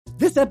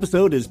This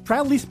episode is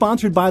proudly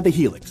sponsored by The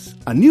Helix,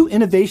 a new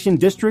innovation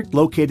district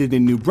located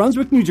in New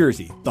Brunswick, New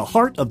Jersey, the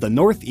heart of the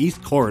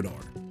Northeast Corridor.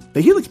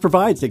 The Helix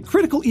provides a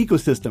critical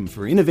ecosystem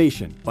for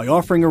innovation by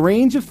offering a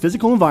range of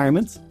physical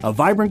environments, a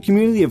vibrant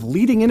community of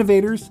leading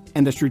innovators,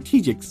 and a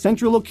strategic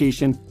central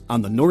location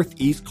on the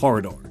Northeast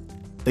Corridor.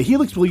 The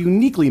Helix will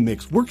uniquely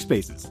mix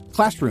workspaces,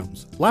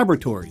 classrooms,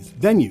 laboratories,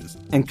 venues,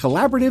 and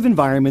collaborative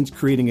environments,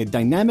 creating a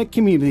dynamic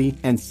community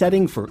and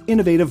setting for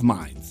innovative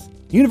minds.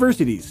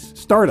 Universities,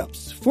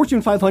 startups,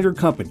 Fortune 500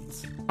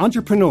 companies,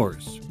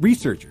 entrepreneurs,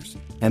 researchers,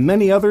 and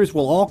many others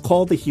will all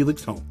call the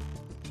Helix home.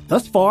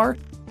 Thus far,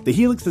 the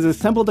Helix has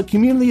assembled a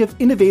community of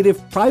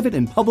innovative private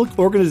and public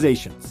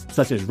organizations,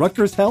 such as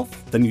Rutgers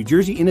Health, the New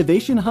Jersey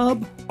Innovation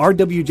Hub,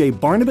 RWJ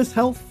Barnabas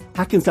Health,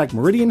 Hackensack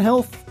Meridian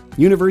Health,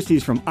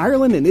 universities from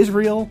Ireland and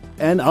Israel,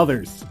 and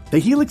others. The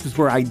Helix is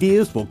where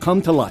ideas will come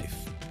to life.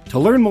 To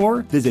learn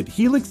more, visit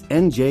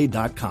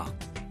helixnj.com.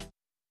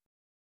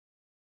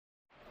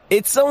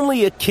 It's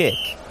only a kick,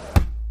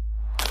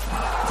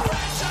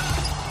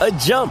 a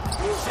jump,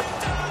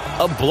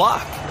 a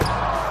block.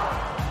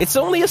 It's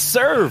only a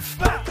serve.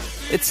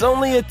 It's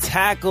only a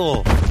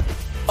tackle,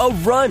 a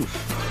run.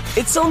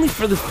 It's only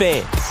for the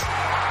fans.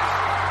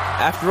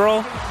 After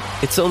all,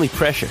 it's only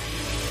pressure.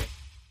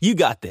 You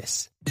got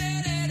this.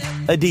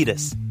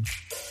 Adidas.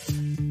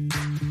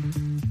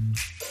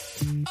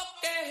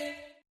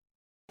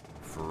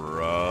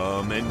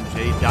 From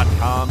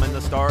NJ.com and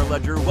the Star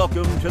Ledger,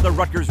 welcome to the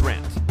Rutgers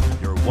Rant,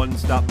 your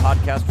one-stop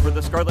podcast for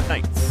the Scarlet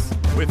Knights,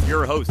 with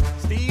your hosts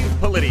Steve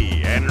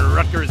Politti and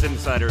Rutgers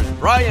insiders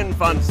Brian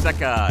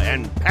Fonseca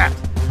and Pat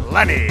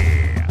Lenny.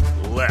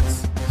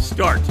 Let's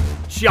start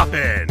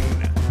chopping.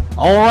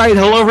 All right.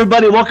 Hello,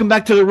 everybody. Welcome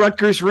back to the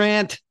Rutgers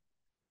Rant.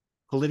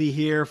 Politti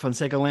here,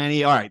 Fonseca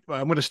Lanny. All right.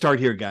 I'm going to start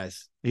here,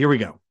 guys. Here we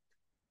go.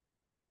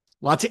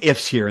 Lots of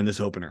ifs here in this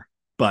opener.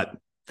 But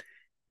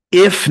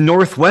if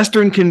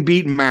Northwestern can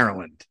beat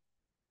Maryland,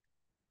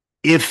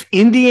 if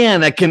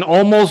Indiana can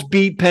almost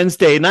beat Penn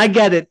State, and I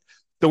get it,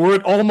 the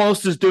word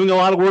almost is doing a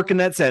lot of work in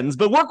that sentence,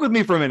 but work with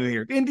me for a minute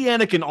here. If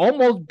Indiana can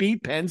almost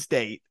beat Penn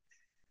State,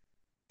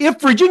 if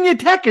Virginia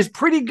Tech is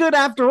pretty good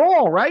after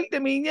all, right? I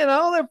mean, they're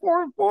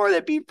 4-4. They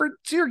beat for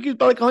Syracuse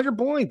by like 100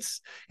 points.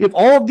 If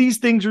all of these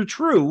things are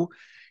true,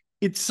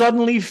 it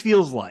suddenly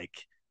feels like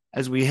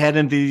as we head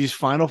into these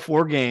final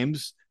four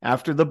games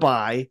after the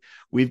bye,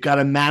 we've got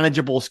a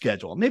manageable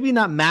schedule. Maybe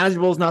not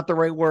manageable is not the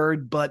right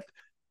word, but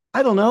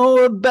I don't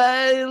know, a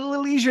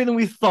little easier than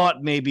we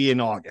thought maybe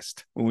in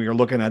August when we were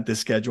looking at this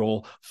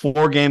schedule.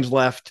 4 games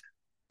left.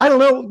 I don't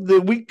know.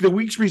 The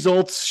week's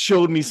results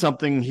showed me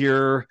something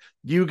here.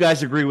 Do you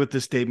guys agree with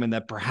this statement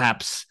that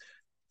perhaps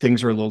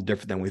things are a little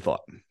different than we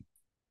thought?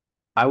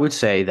 I would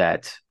say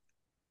that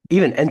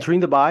even entering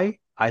the bye,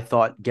 I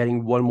thought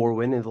getting one more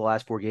win in the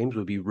last 4 games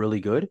would be really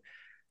good.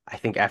 I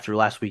think after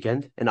last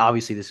weekend, and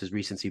obviously this is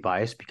recency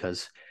bias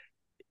because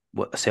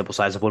a sample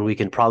size of 1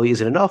 weekend probably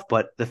isn't enough,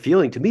 but the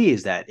feeling to me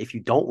is that if you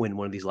don't win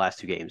one of these last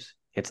 2 games,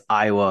 against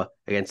Iowa,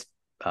 against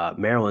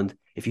Maryland,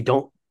 if you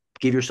don't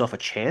give yourself a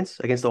chance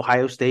against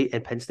Ohio State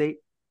and Penn State.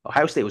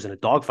 Ohio State was in a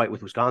dogfight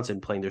with Wisconsin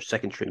playing their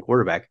second-string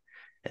quarterback.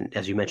 And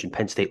as you mentioned,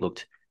 Penn State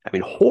looked,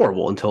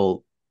 horrible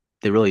until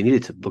they really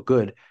needed to look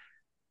good.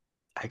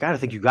 I got to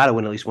think you got to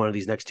win at least one of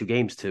these next 2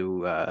 games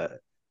to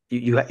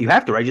you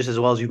have to, right? Just as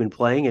well as you've been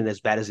playing and as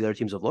bad as the other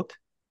teams have looked.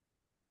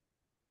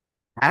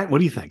 Pat, what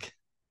do you think?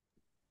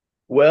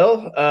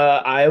 Well,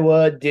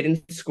 Iowa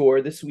didn't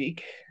score this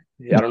week.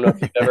 I don't know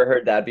if you've ever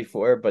heard that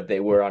before, but they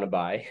were on a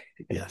bye.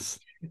 Yes.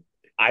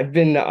 I've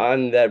been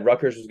on that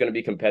Rutgers was going to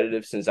be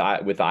competitive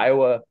with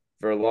Iowa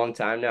for a long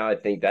time now. I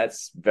think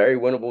that's a very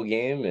winnable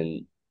game.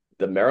 And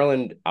the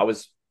Maryland, I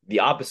was the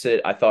opposite.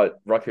 I thought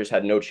Rutgers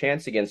had no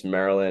chance against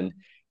Maryland,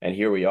 and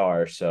here we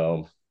are.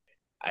 So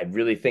I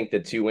really think the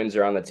 2 wins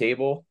are on the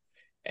table,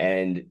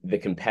 and the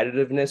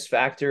competitiveness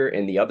factor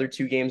in the other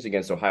 2 games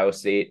against Ohio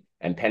State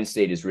and Penn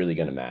State is really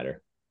going to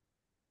matter.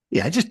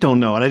 Yeah, I just don't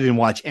know. And I didn't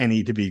watch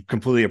any, to be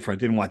completely upfront,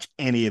 didn't watch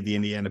any of the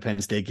Indiana Penn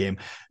State game.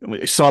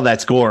 When I saw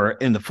that score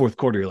in the fourth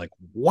quarter, you're like,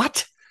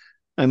 what?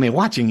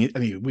 Watching it,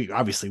 we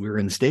were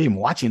in the stadium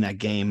watching that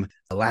game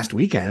last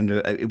weekend.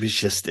 It was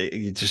just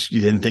you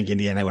didn't think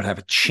Indiana would have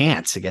a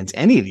chance against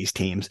any of these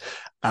teams.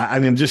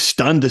 I'm just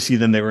stunned to see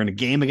them. They were in a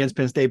game against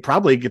Penn State.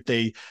 Probably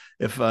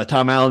if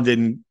Tom Allen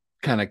didn't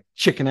kind of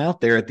chicken out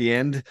there at the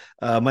end,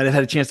 might have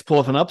had a chance to pull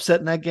off an upset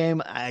in that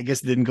game. I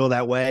guess it didn't go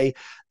that way.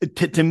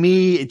 To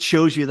me, it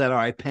shows you that, all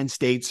right, Penn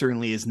State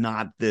certainly is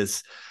not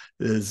this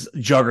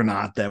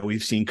juggernaut that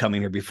we've seen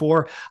coming here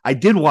before. I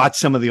did watch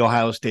some of the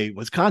Ohio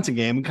State-Wisconsin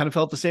game and kind of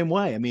felt the same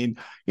way.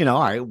 All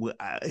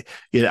right,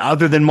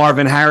 other than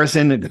Marvin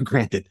Harrison, and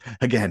granted,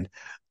 again,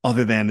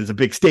 other than is a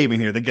big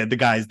statement here. The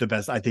guy's the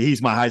best. I think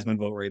he's my Heisman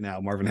vote right now.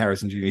 Marvin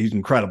Harrison Jr. He's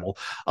incredible.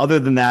 Other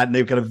than that, and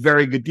they've got a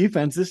very good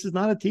defense. This is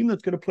not a team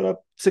that's going to put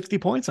up 60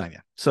 points on you.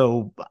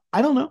 So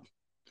I don't know.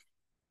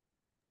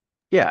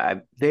 Yeah,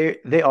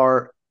 they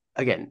are,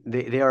 again,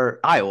 they are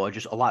Iowa,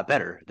 just a lot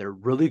better. They're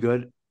really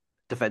good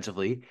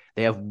defensively.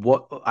 They have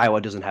what Iowa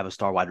doesn't have a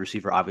star wide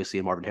receiver, obviously,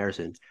 in Marvin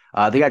Harrison.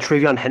 They got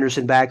Travion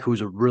Henderson back,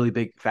 who's a really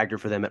big factor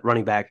for them at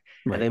running back.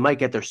 Right. And they might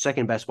get their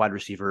second best wide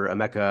receiver,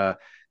 Emeka,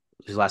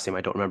 his last name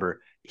I don't remember.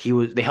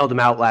 They held him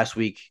out last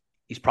week.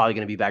 He's probably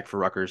going to be back for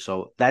Rutgers.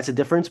 So that's a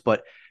difference.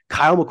 But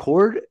Kyle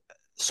McCord,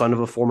 son of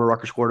a former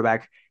Rutgers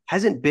quarterback,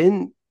 hasn't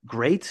been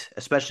great,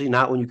 especially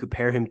not when you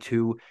compare him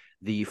to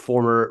the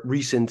former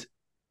recent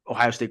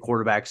Ohio State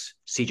quarterbacks,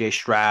 CJ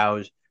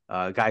Stroud,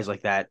 guys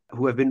like that,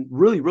 who have been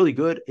really, really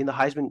good in the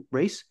Heisman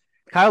race.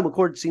 Kyle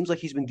McCord seems like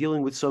he's been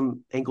dealing with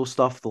some ankle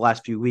stuff the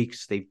last few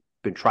weeks. They've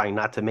been trying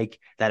not to make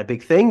that a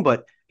big thing,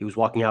 but he was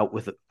walking out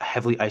with a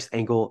heavily iced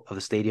ankle of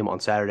the stadium on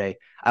Saturday.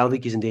 I don't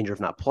think he's in danger of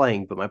not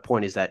playing, but my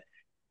point is that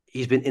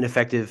he's been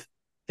ineffective.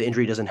 The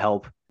injury doesn't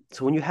help.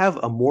 So when you have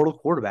a mortal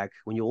quarterback,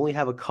 when you only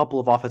have a couple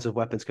of offensive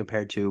weapons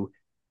compared to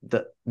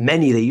the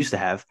many they used to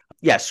have,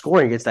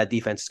 scoring against that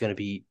defense is going to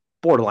be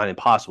borderline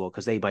impossible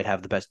because they might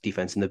have the best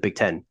defense in the Big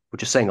Ten,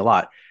 which is saying a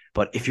lot.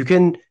 But if you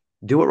can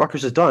do what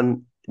Rutgers has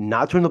done,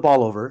 not turn the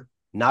ball over,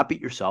 not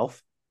beat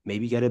yourself,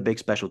 maybe get a big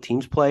special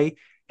teams play,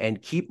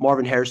 and keep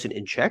Marvin Harrison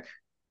in check.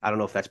 I don't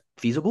know if that's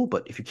feasible,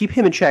 but if you keep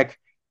him in check,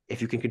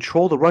 if you can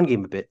control the run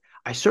game a bit,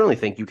 I certainly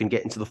think you can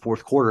get into the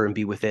fourth quarter and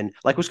be within,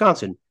 like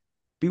Wisconsin,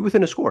 be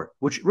within a score,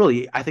 which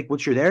really, I think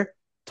once you're there,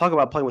 talk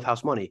about playing with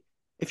house money.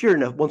 If you're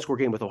in a one-score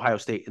game with Ohio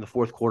State in the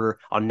fourth quarter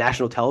on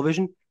national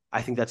television,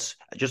 I think that's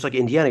just like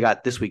Indiana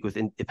got this week with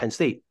Penn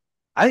State.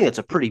 I think that's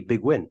a pretty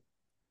big win.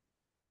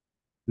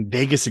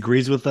 Vegas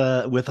agrees with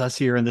us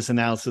here in this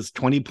analysis.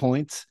 20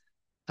 points.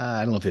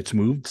 I don't know if it's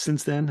moved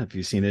since then, if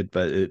you've seen it,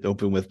 but it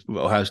opened with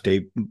Ohio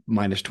State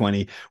minus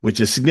 20, which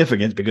is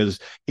significant because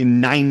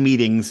in 9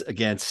 meetings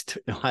against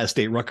Ohio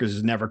State, Rutgers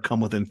has never come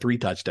within 3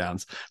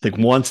 touchdowns. I think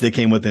once they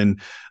came within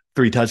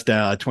 3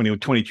 touchdowns,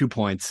 22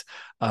 points,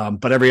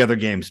 but every other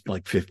game's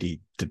like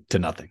 50 to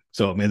nothing.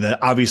 So, I mean,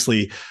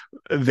 obviously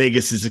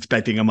Vegas is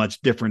expecting a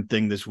much different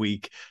thing this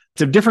week.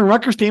 It's a different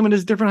Rutgers team and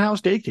it's a different Ohio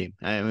State team.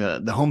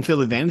 The home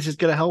field advantage is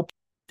going to help.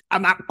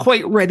 I'm not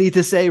quite ready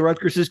to say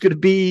Rutgers is going to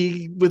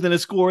be within a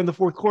score in the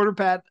fourth quarter,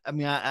 Pat. I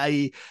mean,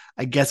 I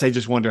guess I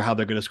just wonder how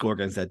they're going to score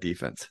against that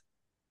defense.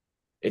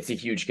 It's a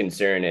huge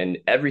concern, and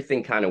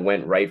everything kind of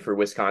went right for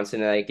Wisconsin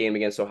in that game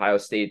against Ohio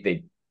State.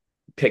 They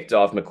picked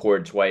off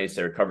McCord twice,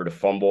 they recovered a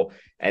fumble,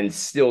 and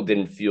still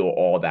didn't feel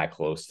all that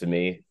close to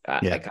me.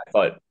 I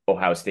thought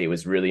Ohio State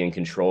was really in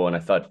control, and I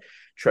thought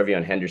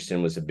Travion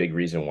Henderson was a big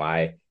reason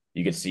why.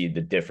 You could see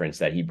the difference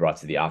that he brought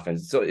to the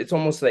offense. So it's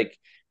almost like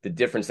the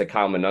difference that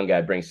Kyle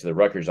Monungai brings to the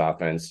Rutgers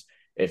offense.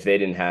 If they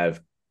didn't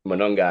have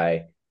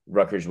Monungai,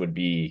 Rutgers would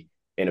be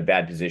in a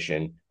bad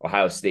position.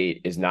 Ohio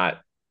State does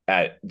not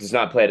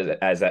play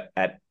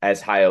at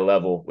as high a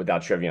level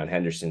without Travion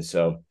Henderson.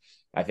 So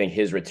I think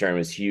his return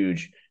was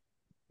huge.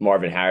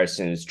 Marvin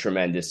Harrison is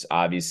tremendous,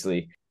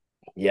 obviously.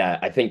 Yeah,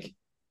 I think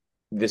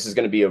this is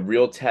going to be a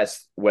real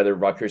test whether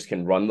Rutgers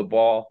can run the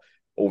ball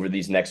over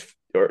these next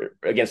or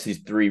against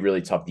these 3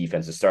 really tough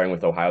defenses, starting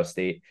with Ohio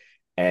State.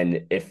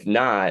 And if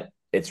not,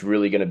 it's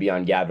really going to be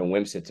on Gavin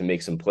Wimsatt to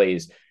make some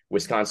plays.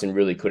 Wisconsin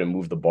really couldn't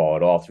move the ball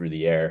at all through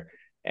the air,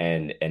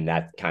 and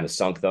that kind of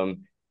sunk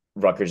them.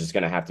 Rutgers is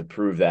going to have to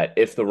prove that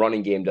if the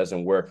running game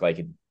doesn't work like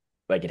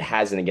it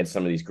hasn't against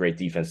some of these great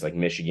defenses like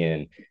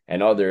Michigan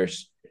and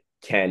others,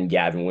 can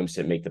Gavin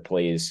Wimsatt make the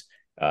plays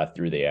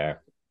through the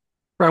air?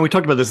 Brian, we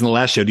talked about this in the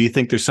last show. Do you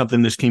think there's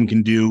something this team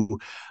can do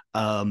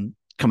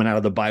coming out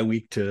of the bye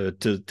week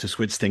to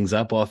switch things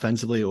up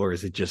offensively, or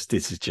is it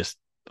this is just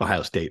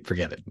Ohio State?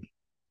 Forget it.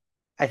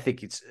 I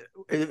think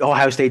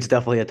Ohio State's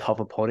definitely a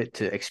tough opponent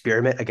to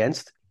experiment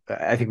against.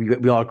 I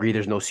think we all agree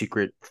there's no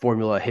secret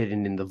formula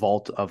hidden in the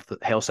vault of the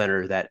Hale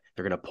Center that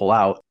they're going to pull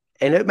out.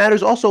 And it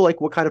matters also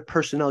like what kind of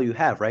personnel you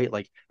have, right?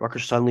 Like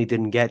Rutgers suddenly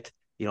didn't get,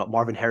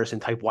 Marvin Harrison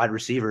type wide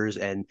receivers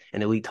and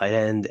an elite tight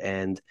end.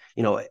 And,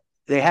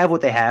 they have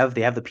what they have.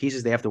 They have the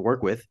pieces they have to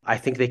work with. I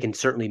think they can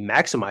certainly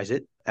maximize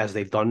it as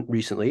they've done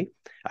recently.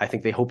 I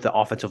think they hope the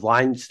offensive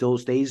line still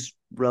stays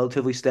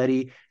relatively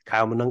steady.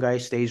 Kyle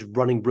Monungai stays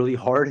running really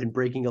hard and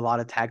breaking a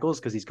lot of tackles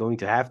because he's going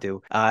to have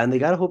to. And they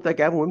got to hope that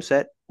Gavin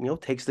Wimsatt,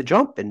 takes the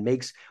jump and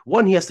makes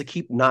one. He has to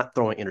keep not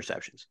throwing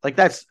interceptions. Like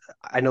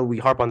I know we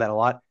harp on that a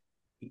lot.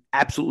 He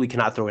absolutely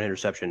cannot throw an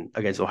interception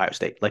against Ohio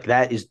State. Like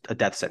that is a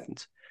death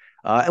sentence.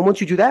 And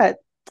once you do that,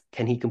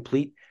 can he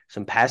complete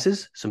some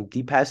passes, some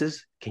deep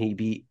passes? Can he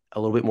be a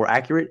little bit more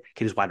accurate?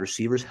 Can his wide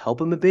receivers help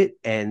him a bit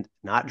and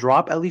not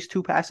drop at least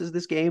 2 passes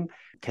this game?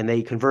 Can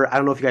they convert? I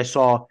don't know if you guys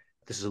saw,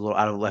 this is a little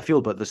out of left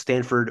field, but the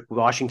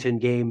Stanford-Washington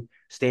game,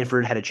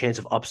 Stanford had a chance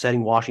of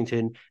upsetting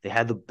Washington.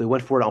 They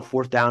went for it on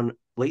 4th down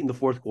late in the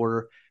 4th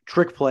quarter.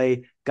 Trick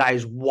play, guy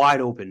is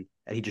wide open,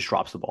 and he just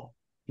drops the ball.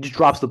 He just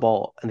drops the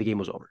ball, and the game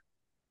was over.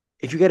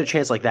 If you get a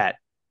chance like that,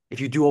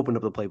 if you do open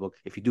up the playbook,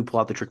 if you do pull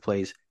out the trick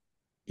plays,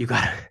 you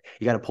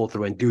gotta pull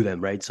through and do them,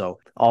 right? So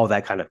all of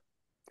that kind of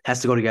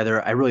has to go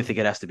together. I really think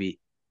it has to be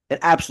an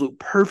absolute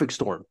perfect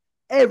storm.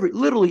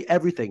 Literally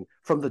everything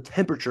from the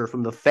temperature,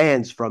 from the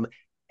fans, from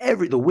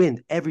the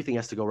wind, everything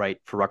has to go right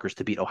for Rutgers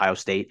to beat Ohio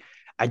State.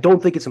 I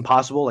don't think it's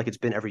impossible like it's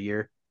been every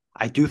year.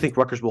 I do think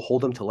Rutgers will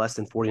hold them to less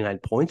than 49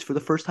 points for the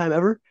first time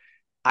ever.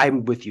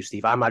 I'm with you,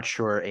 Steve. I'm not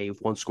sure a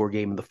one-score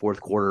game in the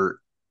fourth quarter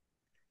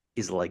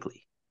is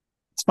likely.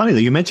 It's funny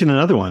that you mentioned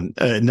another one,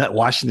 not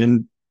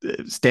Washington,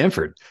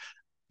 Stanford,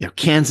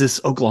 Kansas,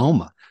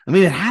 Oklahoma. I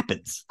mean, it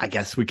happens. I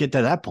guess we get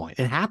to that point.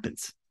 It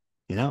happens.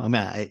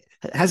 It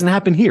hasn't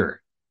happened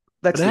here,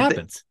 but it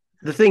happens.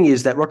 The thing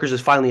is that Rutgers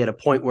is finally at a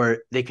point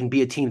where they can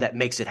be a team that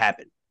makes it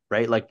happen,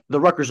 right? Like the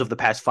Rutgers of the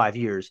past 5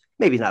 years,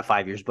 maybe not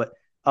 5 years, but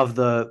of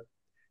the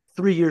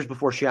 3 years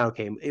before Shiano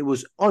came, it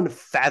was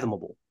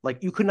unfathomable.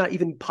 Like you could not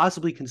even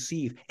possibly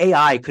conceive.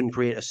 AI couldn't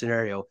create a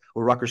scenario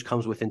where Rutgers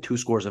comes within 2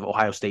 scores of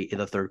Ohio State in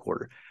the third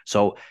quarter.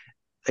 So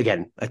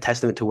again, a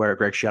testament to where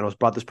Greg Schiano's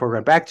brought this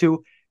program back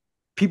to.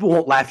 People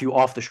won't laugh you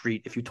off the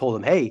street if you told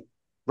them, hey,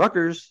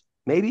 Rutgers,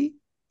 maybe.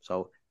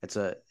 So it's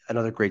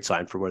another great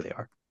sign for where they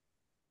are.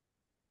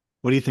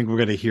 What do you think we're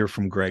going to hear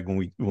from Greg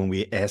when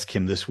we ask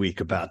him this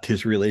week about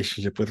his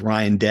relationship with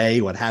Ryan Day,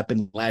 what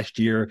happened last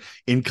year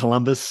in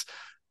Columbus?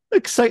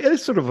 It's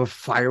sort of a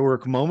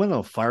firework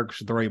moment. Fireworks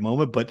at the right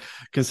moment, but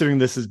considering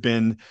this has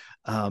been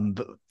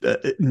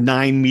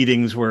 9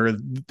 meetings where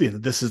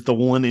this is the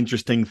one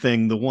interesting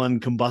thing, the one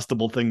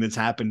combustible thing that's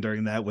happened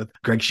during that, with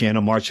Greg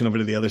Schiano marching over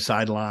to the other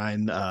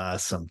sideline,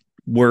 some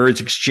words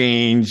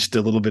exchanged,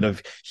 a little bit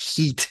of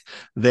heat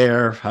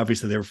there.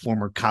 Obviously, they were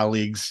former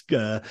colleagues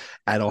at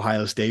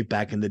Ohio State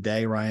back in the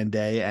day, Ryan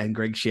Day and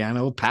Greg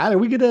Schiano. Pat,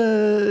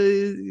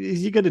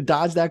 is he gonna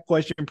dodge that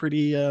question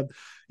pretty?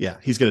 Yeah,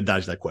 he's gonna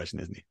dodge that question,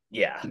 isn't he?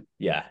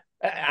 Yeah.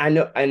 I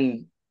know.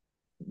 And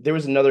there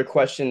was another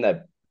question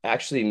that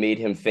actually made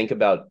him think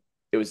about.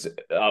 It was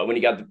when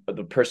he got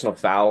the personal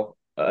foul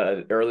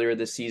earlier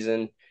this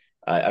season.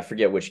 I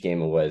forget which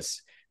game it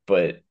was,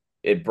 but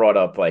it brought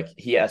up, like,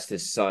 he asked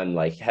his son,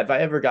 like, have I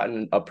ever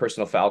gotten a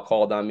personal foul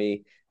called on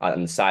me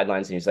on the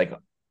sidelines? And he's like,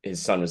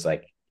 his son was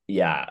like,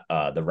 yeah,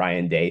 the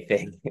Ryan Day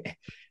thing.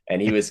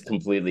 And he was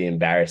completely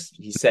embarrassed.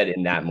 He said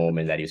in that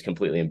moment that he was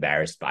completely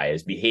embarrassed by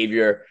his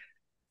behavior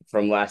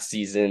from last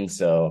season.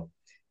 So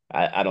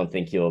I don't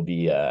think he'll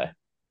be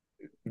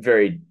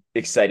very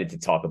excited to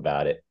talk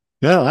about it.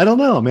 No, I don't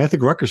know. I mean, I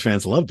think Rutgers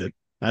fans loved it.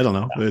 I don't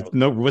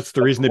know. What's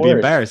the reason to be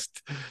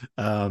embarrassed?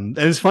 And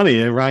it's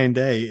funny, Ryan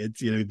Day,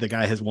 it's, the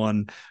guy has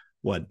won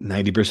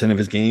 90% of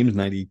his games,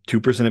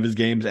 92% of his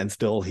games, and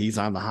still he's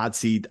on the hot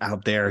seat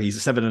out there. He's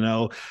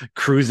 7-0,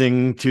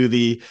 cruising to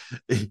the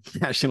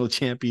national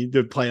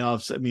championship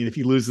playoffs. I mean, if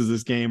he loses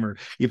this game, or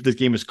if this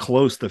game is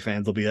close, the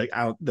fans will be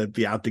out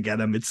to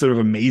get him. It's sort of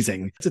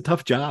amazing. It's a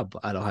tough job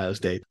at Ohio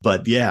State,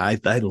 but yeah,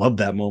 I love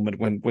that moment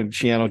when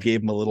Schiano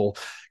gave him a little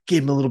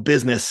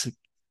business.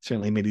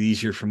 Certainly made it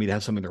easier for me to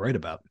have something to write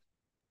about.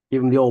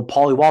 Give him the old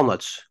Paulie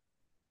Walnuts.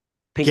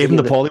 Gave him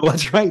the Paulie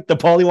Walnuts, right? The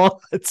Paulie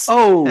Walnuts.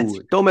 Oh,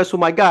 don't mess with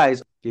my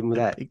guys. Give him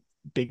that.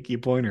 Big key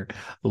pointer.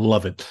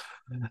 Love it.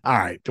 All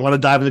right. Do you want to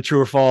dive into true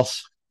or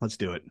false? Let's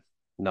do it.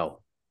 No,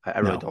 I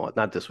really don't want.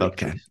 Not this week.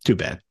 Okay. Please. Too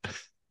bad.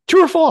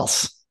 True or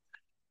false?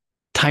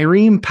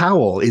 Tyrone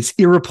Powell is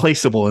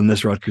irreplaceable in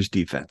this Rutgers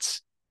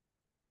defense.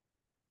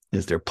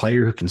 Is there a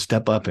player who can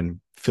step up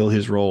and fill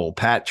his role?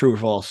 Pat, true or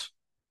false?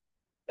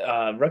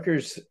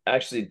 Rutgers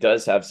actually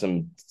does have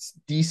some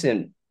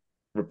decent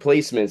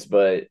replacements,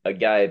 but a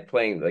guy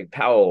playing like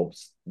Powell,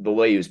 the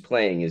way he was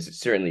playing, is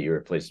certainly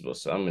irreplaceable.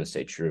 So I'm going to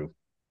say true.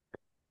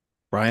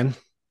 Brian?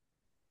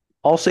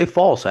 I'll say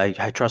false. I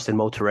trust in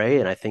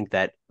Motoré, and I think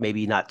that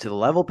maybe not to the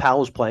level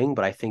Powell's playing,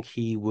 but I think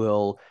he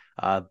will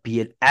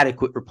be an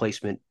adequate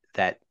replacement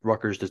that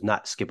Rutgers does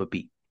not skip a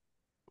beat.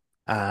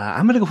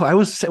 I'm going to go. I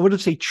would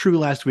have said true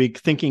last week.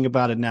 Thinking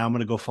about it now, I'm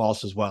going to go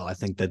false as well. I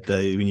think that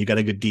when you got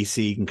a good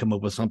DC, you can come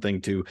up with something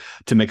to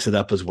mix it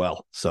up as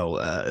well. So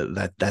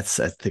I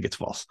think it's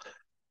false.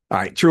 All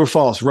right, true or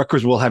false?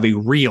 Rutgers will have a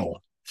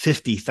real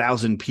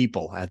 50,000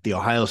 people at the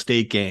Ohio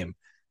State game.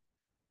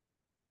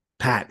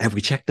 Pat, have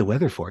we checked the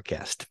weather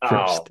forecast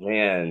first? Oh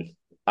man,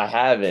 I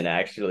haven't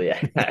actually.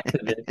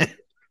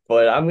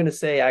 But I'm going to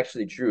say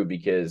actually true,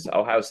 because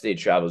Ohio State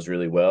travels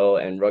really well,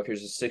 and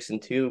Rutgers is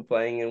 6-2,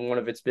 playing in one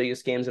of its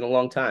biggest games in a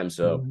long time.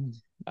 So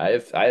I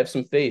have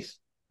some faith.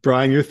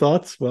 Brian, your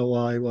thoughts? Well,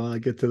 while I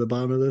get to the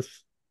bottom of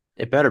this,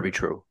 it better be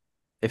true.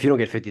 If you don't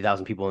get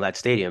 50,000 people in that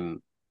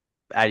stadium,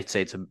 I'd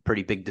say it's a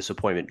pretty big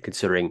disappointment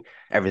considering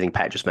everything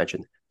Pat just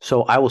mentioned.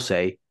 So I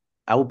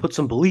will put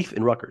some belief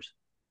in Rutgers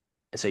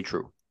and say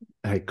true.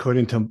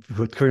 According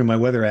to my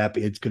weather app,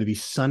 it's going to be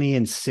sunny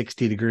and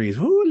 60 degrees.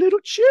 Ooh, a little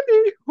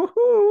chilly.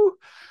 Ooh.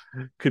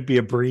 Could be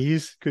a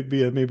breeze. Could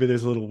be maybe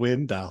there's a little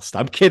wind.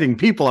 I'm kidding,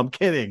 people. I'm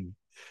kidding.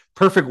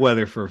 Perfect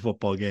weather for a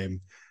football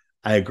game.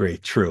 I agree.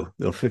 True.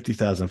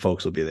 50,000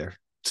 folks will be there.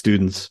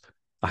 Students,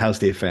 Ohio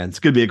State fans. It's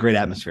going to be a great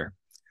atmosphere.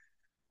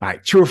 All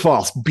right. True or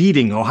false?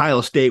 Beating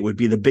Ohio State would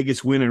be the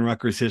biggest win in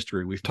Rutgers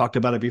history. We've talked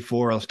about it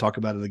before. Let's talk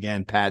about it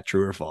again. Pat,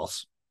 true or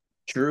false?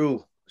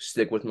 True.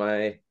 Stick with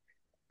my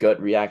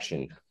gut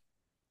reaction.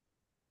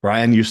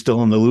 Brian, you still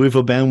on the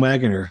Louisville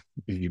bandwagon, or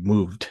you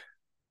moved?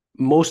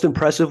 Most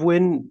impressive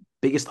win,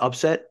 biggest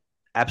upset,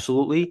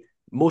 absolutely.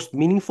 Most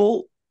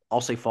meaningful,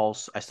 I'll say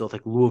false. I still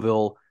think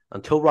Louisville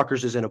until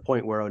Rutgers is in a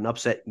point where an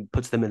upset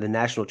puts them in the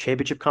national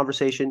championship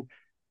conversation,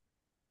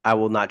 I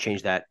will not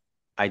change that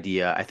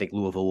idea. I think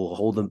Louisville will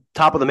hold them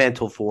top of the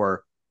mantle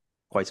for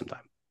quite some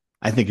time.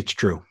 I think it's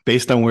true.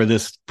 Based on where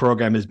this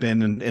program has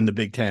been in the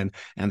Big Ten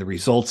and the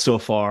results so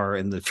far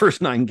in the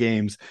first 9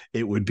 games,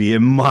 it would be a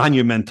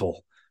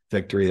monumental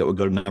victory that would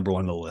go to number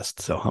 1 on the list.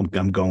 So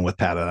I'm going with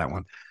Pat on that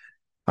one.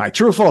 All right,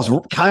 true or false?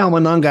 Kyle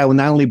Monangai will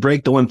not only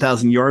break the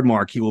 1,000-yard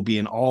mark, he will be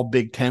an all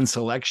Big Ten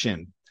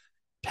selection.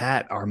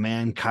 Pat, our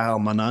man Kyle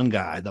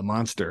Monangai, the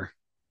monster.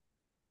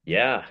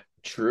 Yeah,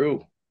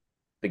 true.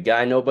 The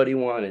guy nobody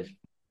wanted.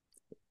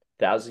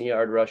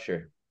 1,000-yard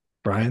rusher.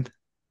 Brian?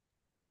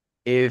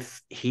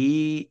 If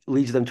he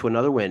leads them to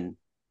another win,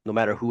 no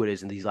matter who it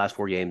is in these last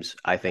 4 games,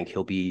 I think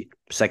he'll be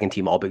second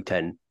team all Big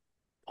Ten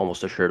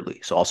almost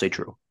assuredly. So I'll say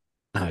true.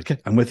 Okay,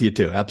 I'm with you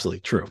too. Absolutely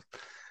true.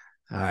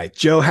 All right,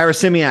 Joe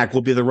Harasimiak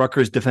will be the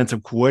Rutgers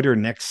defensive coordinator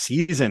next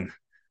season.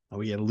 Oh,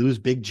 we got to lose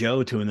Big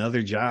Joe to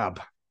another job.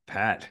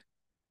 Pat?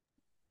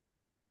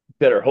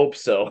 Better hope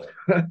so.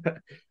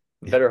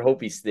 Better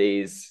hope he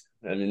stays.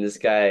 I mean, this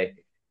guy...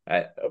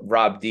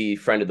 Rob D,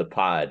 friend of the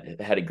pod,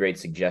 had a great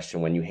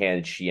suggestion when you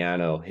handed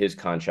Schiano his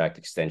contract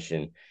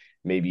extension.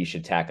 Maybe you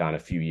should tack on a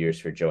few years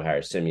for Joe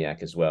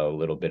Harasimiak as well, a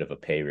little bit of a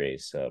pay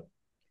raise. So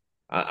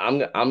I'm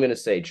going to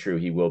say true,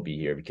 he will be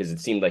here because it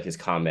seemed like his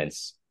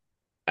comments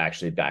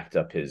actually backed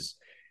up his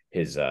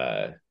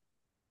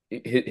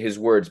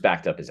words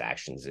backed up his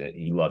actions.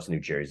 He loves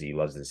New Jersey, he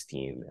loves this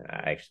team.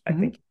 I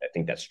think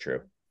that's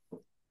true.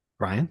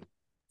 Brian?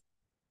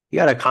 He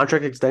got a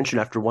contract extension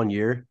after 1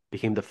 year,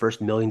 became the first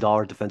 $1 million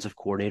defensive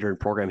coordinator in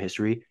program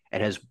history,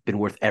 and has been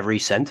worth every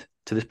cent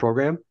to this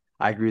program.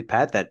 I agree with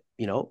Pat that,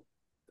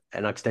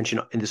 an extension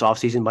in this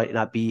offseason might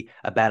not be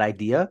a bad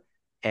idea.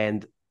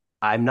 And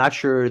I'm not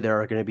sure there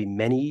are going to be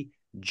many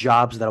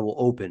jobs that will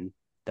open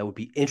that would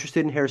be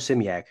interested in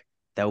Harasimiak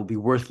that would be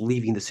worth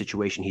leaving the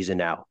situation he's in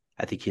now.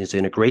 I think he's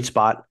in a great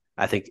spot.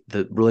 I think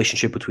the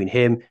relationship between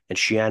him and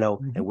Schiano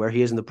and where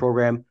he is in the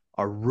program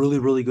are really,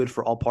 really good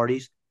for all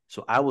parties.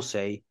 So I will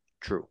say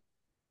true.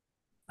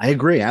 I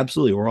agree.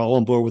 Absolutely. We're all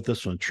on board with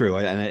this one. True.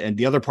 And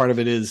the other part of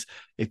it is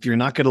if you're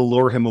not going to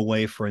lure him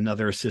away for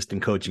another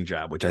assistant coaching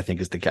job, which I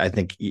think I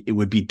think it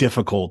would be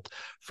difficult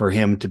for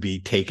him to be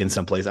taken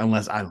someplace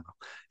unless, I don't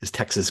know, is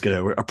Texas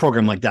a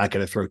program like that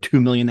going to throw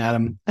 $2 million at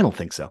him? I don't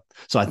think so.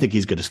 So I think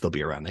he's going to still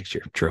be around next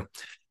year. True.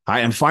 All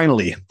right. And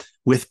finally,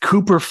 with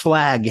Cooper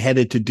Flagg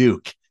headed to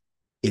Duke,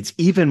 it's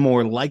even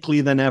more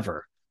likely than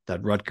ever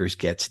that Rutgers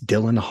gets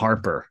Dylan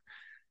Harper.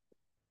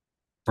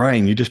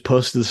 Brian, you just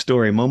posted the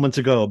story moments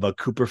ago about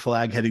Cooper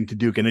Flagg heading to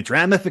Duke and its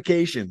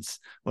ramifications.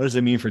 What does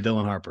it mean for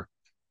Dylan Harper?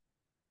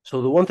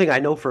 So the one thing I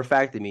know for a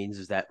fact it means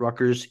is that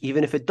Rutgers,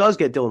 even if it does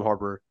get Dylan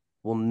Harper,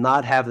 will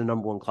not have the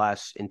number 1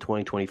 class in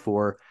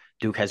 2024.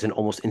 Duke has an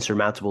almost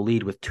insurmountable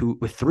lead with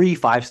 3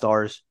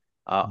 5-stars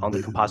on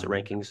the composite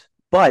rankings.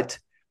 But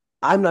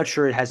I'm not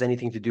sure it has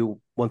anything to do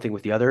one thing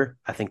with the other.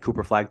 I think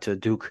Cooper Flagg to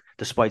Duke,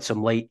 despite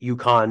some late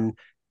UConn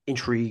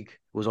intrigue,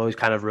 was always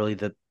kind of really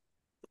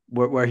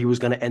where he was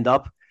going to end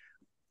up.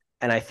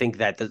 And I think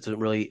that doesn't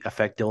really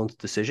affect Dylan's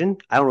decision.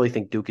 I don't really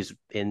think Duke is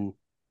in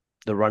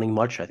the running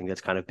much. I think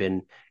that's kind of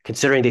been,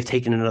 considering they've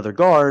taken another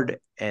guard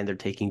and they're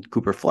taking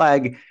Cooper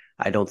Flagg,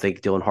 I don't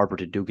think Dylan Harper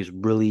to Duke is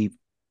really...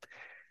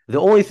 The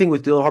only thing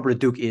with Dylan Harper to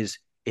Duke is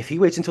if he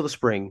waits until the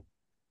spring,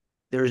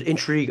 there's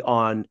intrigue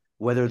on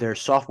whether their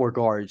sophomore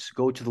guards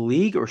go to the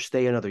league or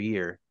stay another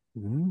year.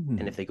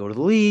 And if they go to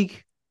the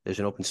league, there's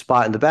an open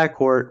spot in the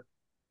backcourt.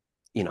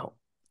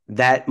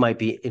 That might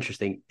be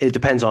interesting. It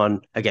depends on,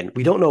 again,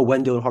 we don't know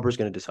when Dylan Harper is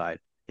going to decide.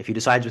 If he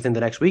decides within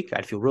the next week,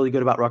 I'd feel really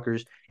good about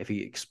Rutgers. If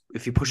he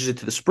pushes it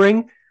to the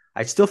spring,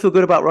 I'd still feel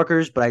good about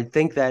Rutgers, but I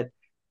think that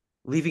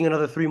leaving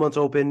another 3 months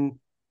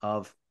open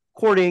of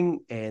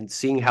courting and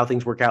seeing how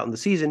things work out in the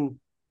season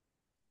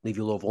leave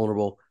you a little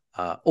vulnerable.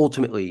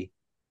 Ultimately,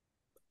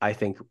 I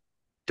think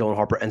Dylan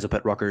Harper ends up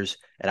at Rutgers,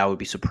 and I would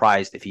be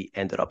surprised if he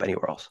ended up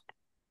anywhere else.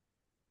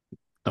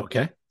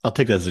 Okay. I'll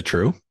take that as a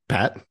true.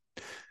 Pat?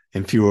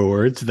 In fewer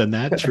words than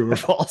that, true or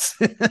false?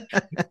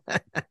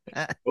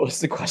 What's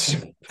the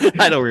question?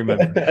 I don't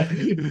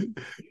remember.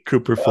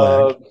 Cooper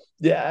Flagg.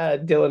 Yeah,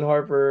 Dylan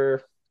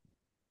Harper.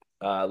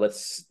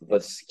 Let's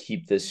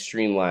keep this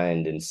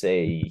streamlined and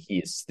say he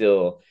is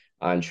still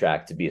on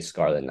track to be a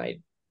Scarlet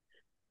Knight.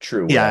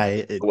 True.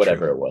 Yeah,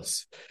 whatever true. It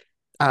was.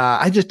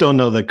 I just don't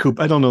know that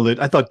Coop. I don't know that.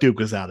 I thought Duke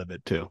was out of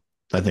it too.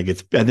 I think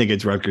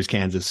it's Rutgers,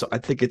 Kansas. So I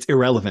think it's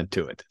irrelevant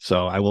to it.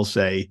 So I will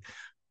say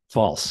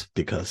false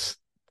because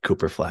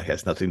Cooper Flagg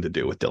has nothing to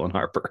do with Dylan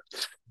Harper.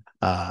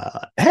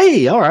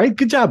 Hey, all right.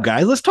 Good job,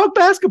 guys. Let's talk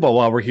basketball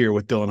while we're here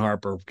with Dylan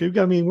Harper.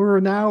 I mean, we're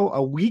now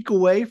a week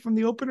away from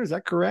the opener. Is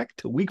that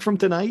correct? A week from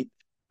tonight?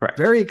 Correct.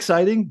 Very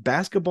exciting.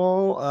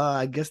 Basketball.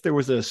 I guess there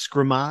was a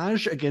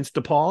scrimmage against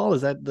DePaul.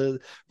 Is that the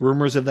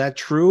rumors of that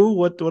true?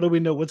 What do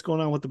we know? What's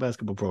going on with the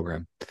basketball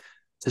program?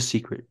 It's a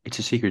secret. It's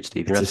a secret,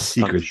 Steve. It's a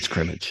secret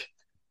scrimmage.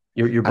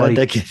 Your buddy.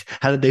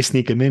 How did they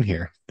sneak him in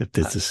here?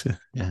 It's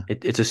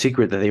a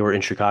secret that they were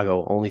in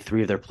Chicago. Only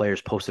 3 of their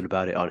players posted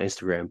about it on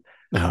Instagram.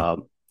 Uh-huh.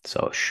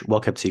 So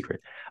well-kept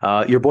secret.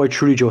 Your boy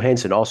Trudy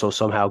Johansson also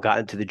somehow got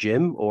into the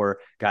gym or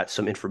got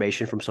some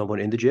information from someone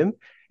in the gym,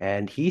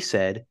 and he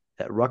said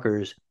that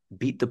Rutgers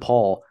beat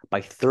DePaul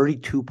by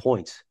 32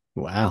 points.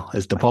 Wow.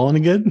 Is DePaul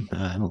any good?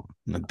 I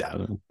don't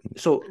doubt it.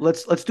 So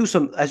let's do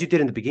some, as you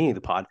did in the beginning of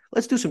the pod,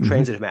 let's do some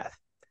transitive math.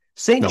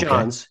 St.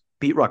 John's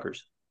beat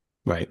Rutgers.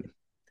 Right.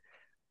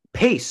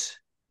 Pace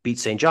beat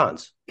St.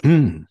 John's.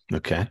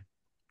 Okay.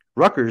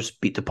 Rutgers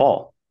beat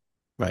DePaul.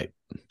 Right.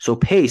 So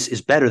Pace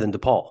is better than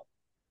DePaul.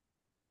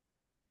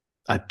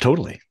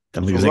 Totally. I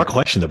don't think there's any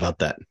question about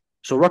that.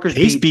 So Rutgers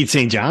beat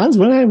St. John's?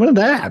 When did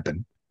that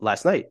happen?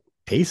 Last night.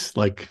 Pace?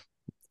 Like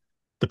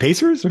the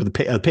Pacers or the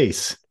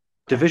Pace?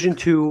 Division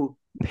II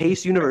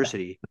Pace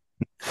University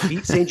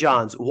beat St.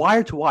 John's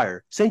wire to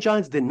wire. St.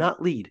 John's did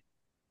not lead.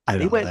 I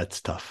know,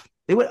 that's tough.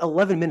 They went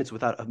 11 minutes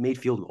without a made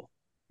field goal.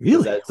 Really?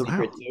 Is that a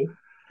secret too?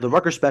 The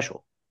Rutgers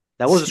special.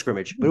 That was a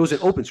scrimmage, but it was an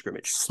open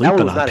scrimmage.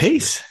 Sleeping on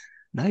Pace.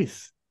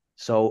 Nice.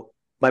 So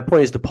my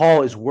point is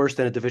DePaul is worse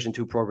than a Division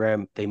II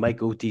program. They might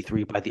go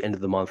D3 by the end of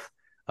the month.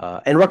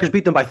 And Rutgers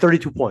beat them by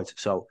 32 points.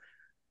 So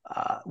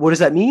what does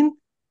that mean?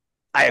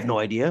 I have no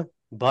idea,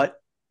 but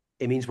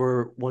it means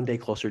we're one day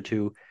closer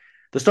to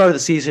the start of the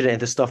season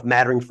and this stuff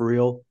mattering for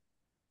real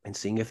and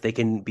seeing if they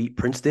can beat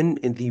Princeton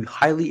in the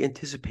highly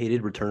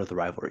anticipated return of the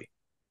rivalry.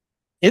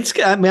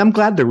 I'm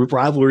glad the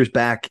rivalry is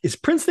back. Is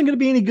Princeton going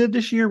to be any good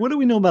this year? What do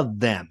we know about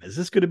them? Is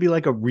this going to be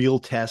like a real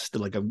test?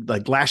 Like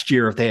last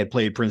year, if they had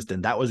played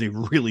Princeton, that was a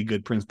really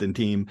good Princeton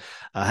team.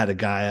 Had a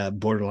guy,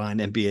 borderline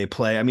NBA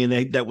play. I mean,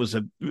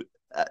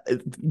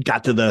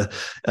 got to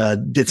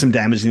did some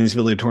damage in the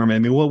NCAA tournament. I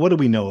mean, what do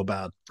we know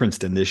about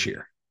Princeton this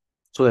year?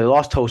 So they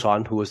lost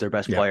Tosan, who was their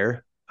best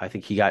player. I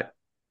think he's on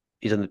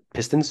the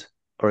Pistons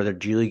or their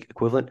G League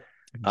equivalent.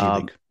 G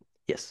League.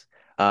 Yes.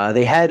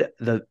 They had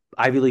the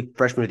Ivy League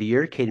Freshman of the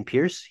Year, Caden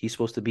Pierce. He's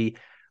supposed to be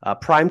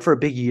primed for a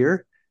big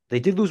year. They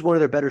did lose one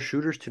of their better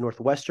shooters to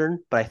Northwestern,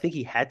 but I think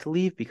he had to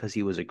leave because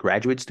he was a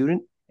graduate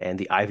student, and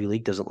the Ivy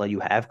League doesn't let you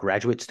have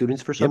graduate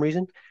students for some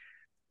reason.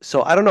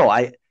 So I don't know.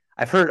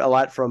 I've heard a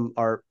lot from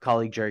our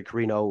colleague Jerry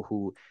Carino,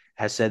 who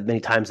has said many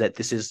times that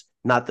this is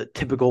not the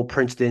typical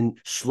Princeton,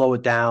 slow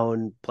it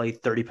down, play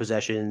 30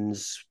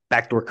 possessions,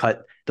 backdoor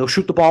cut. They'll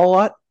shoot the ball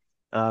a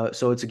lot.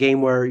 So it's a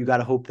game where you got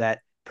to hope that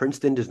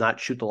Princeton does not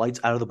shoot the lights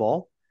out of the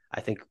ball.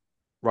 I think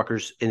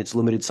Rutgers, in its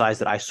limited size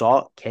that I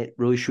saw, can't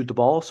really shoot the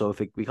ball. So if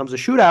it becomes a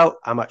shootout,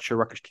 I'm not sure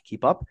Rutgers can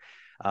keep up.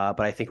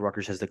 But I think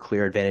Rutgers has the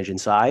clear advantage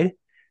inside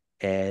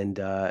and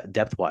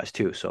depth-wise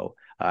too. So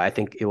I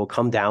think it will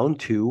come down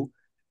to,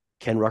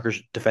 can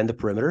Rutgers defend the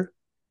perimeter,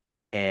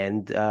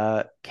 and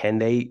can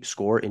they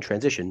score in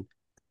transition?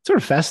 Sort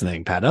of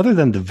fascinating, Pat. Other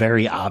than the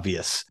very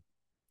obvious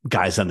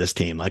guys on this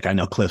team, like I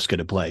know Cliff's going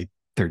to play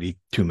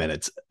 32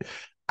 minutes.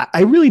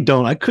 I really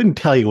don't. I couldn't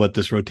tell you what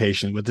this is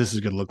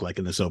going to look like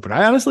in this opener.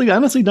 I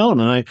honestly don't.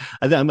 And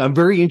I'm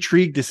very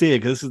intrigued to see it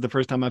because this is the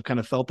first time I've kind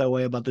of felt that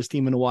way about this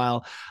team in a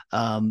while.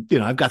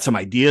 I've got some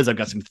ideas. I've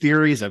got some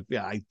theories.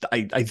 I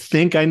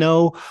think I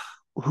know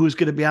who's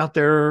going to be out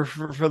there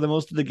for the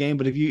most of the game.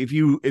 But if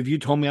you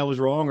told me I was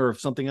wrong or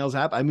if something else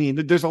happened, I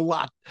mean, there's a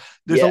lot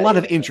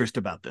of interest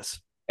about this.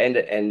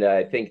 And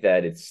I think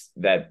that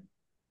that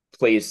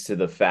plays to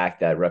the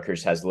fact that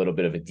Rutgers has a little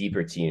bit of a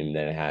deeper team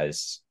than it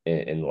has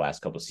in the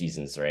last couple of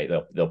seasons, right?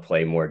 They'll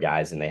play more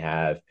guys than they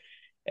have,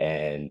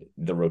 and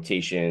the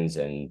rotations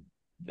and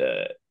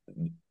the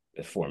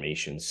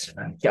formations.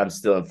 I'm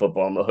still in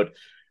football mode.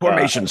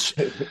 Formations,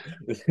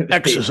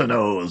 X's and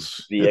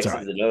O's. The X's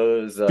and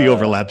O's. The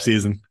overlap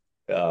season.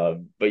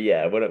 But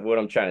yeah, what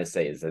I'm trying to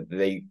say is that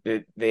they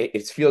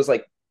it feels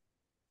like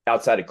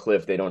outside of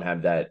Cliff, they don't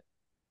have that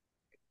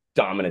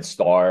dominant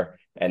star,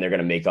 and they're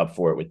going to make up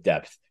for it with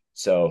depth.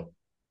 So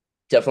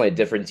definitely a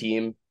different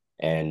team,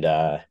 and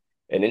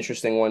an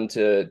interesting one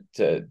to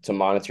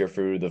monitor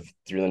through the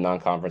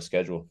non-conference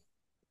schedule.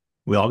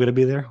 We all going to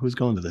be there? Who's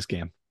going to this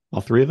game?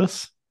 All three of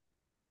us?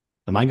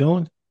 Am I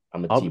going?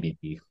 I'm a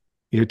TBD.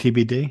 You're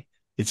TBD?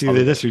 It's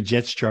either this or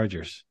Jets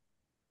Chargers.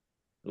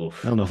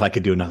 Oof. I don't know if I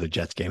could do another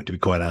Jets game, to be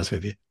quite honest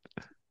with you.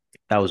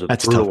 That was a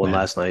brutal one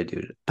last night,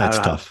 dude. That's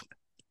tough.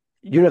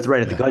 You didn't have to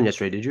write at the gun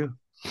yesterday, did you?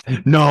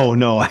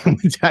 No, I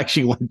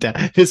actually went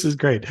down. This is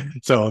great.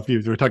 So if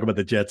you were talking about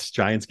the Jets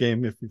Giants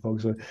game, if you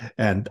folks were,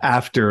 and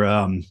after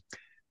I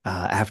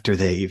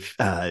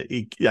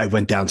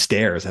went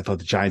downstairs. I thought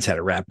the Giants had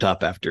it wrapped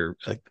up after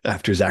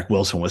Zach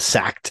Wilson was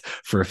sacked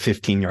for a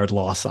 15-yard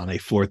loss on a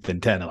 4th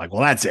and 10. I'm like,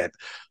 well, that's it.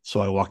 So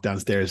I walked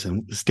downstairs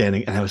and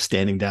I was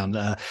standing down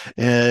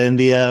in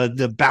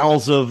the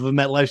bowels of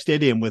MetLife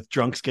Stadium with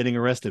drunks getting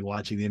arrested,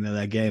 watching the end of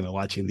that game and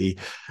watching the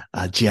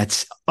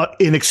Jets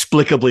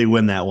inexplicably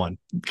win that one.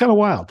 Kind of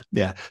wild.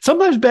 Yeah.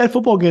 Sometimes bad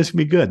football games can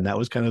be good. And that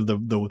was kind of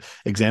the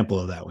example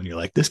of that when you're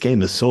like, this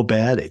game is so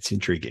bad, it's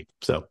intriguing.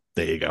 So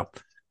there you go.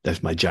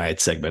 That's my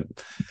Giants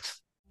segment.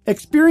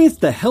 Experience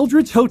the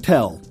Heldridge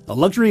Hotel, a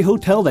luxury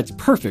hotel that's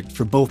perfect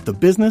for both the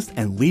business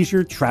and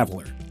leisure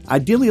traveler.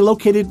 Ideally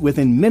located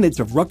within minutes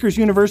of Rutgers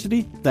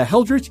University, the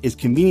Heldridge is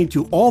convenient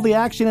to all the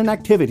action and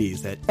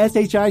activities at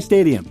SHI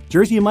Stadium,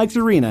 Jersey Mike's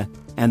Arena,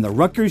 and the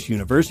Rutgers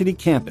University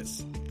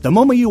campus. The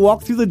moment you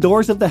walk through the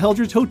doors of the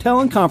Eldridge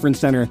Hotel and Conference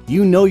Center,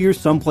 you know you're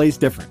someplace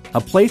different.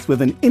 A place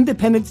with an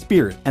independent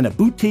spirit and a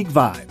boutique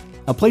vibe.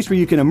 A place where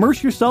you can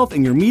immerse yourself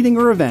in your meeting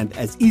or event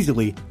as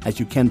easily as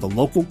you can the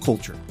local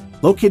culture.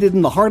 Located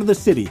in the heart of the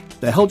city,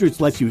 the Eldridge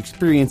lets you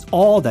experience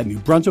all that New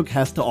Brunswick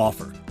has to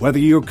offer. Whether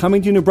you're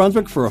coming to New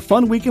Brunswick for a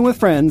fun weekend with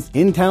friends,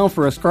 in town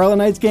for a Scarlet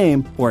Knights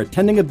game, or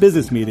attending a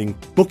business meeting,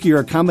 book your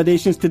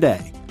accommodations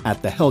today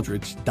at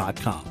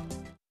theheldridge.com.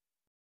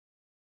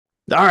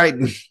 All right.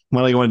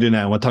 What do you want to do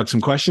now? Want to talk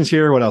some questions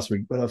here? What else we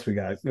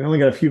got? We only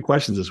got a few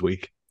questions this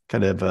week.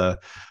 Kind of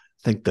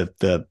think that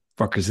the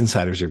Rutgers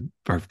insiders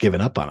are giving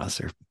up on us,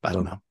 or I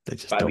don't know. They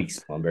just 5 weeks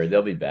slumber.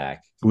 They'll be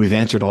back. We've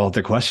answered all of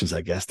their questions,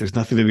 I guess. There's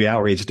nothing to be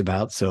outraged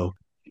about. So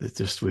it's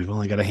just we've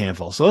only got a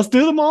handful. So let's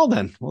do them all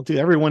then. We'll do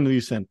every one that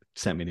you sent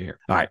me to here.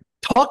 All right.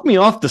 Talk me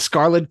off the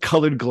scarlet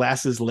colored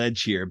glasses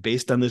ledge here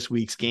based on this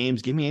week's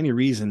games. Give me any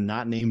reason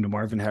not named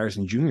Marvin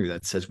Harrison Jr.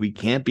 that says we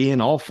can't be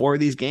in all 4 of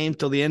these games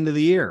till the end of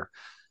the year.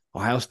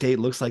 Ohio State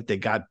looks like they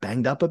got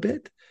banged up a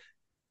bit.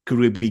 Could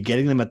we be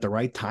getting them at the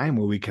right time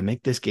where we can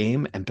make this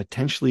game and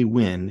potentially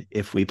win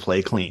if we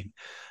play clean?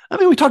 I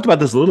mean, we talked about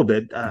this a little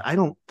bit.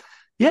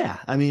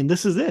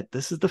 This is it.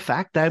 This is the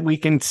fact that we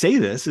can say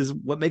this is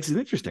what makes it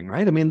interesting,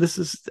 right? I mean, this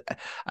is,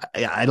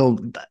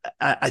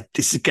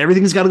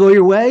 everything's got to go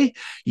your way.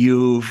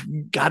 You've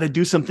got to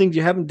do some things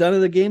you haven't done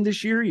in the game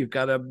this year. You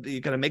got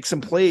to make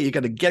some play. You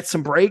got to get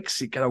some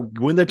breaks. You got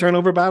to win the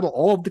turnover battle,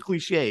 all of the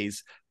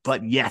cliches.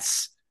 But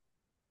yes,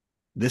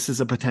 this is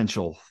a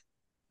potential.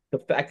 The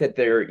fact that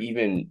they're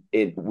even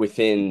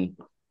within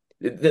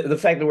the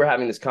fact that we're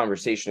having this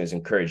conversation is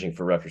encouraging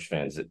for Rutgers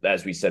fans.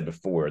 As we said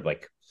before,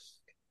 like,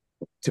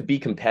 to be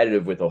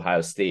competitive with Ohio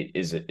State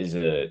is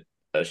a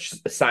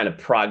sign of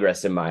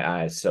progress in my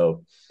eyes.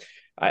 So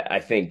I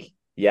think,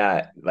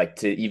 like,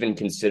 to even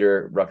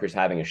consider Rutgers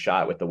having a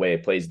shot with the way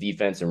it plays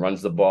defense and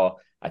runs the ball,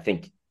 I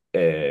think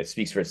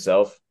speaks for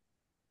itself.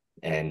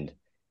 And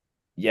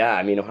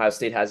I mean, Ohio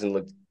State hasn't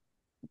looked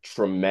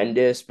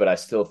tremendous, but I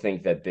still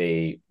think that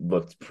they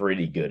looked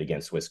pretty good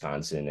against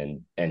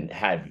Wisconsin and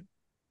had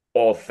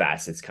all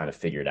facets kind of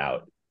figured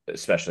out,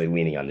 especially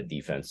leaning on the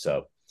defense.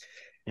 So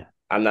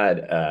I'm not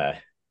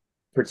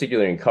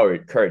particularly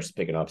encouraged to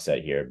pick an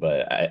upset here,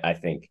 but I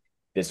think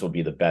this will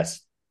be the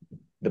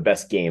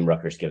best game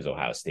Rutgers gives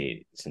Ohio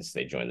State since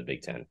they joined the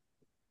Big Ten.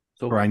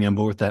 So Brian, you on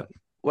board with that?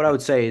 What I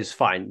would say is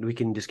fine. We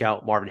can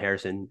discount Marvin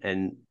Harrison,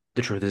 and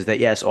the truth is that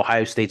yes,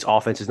 Ohio State's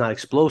offense is not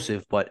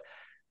explosive, but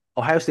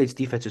Ohio State's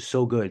defense is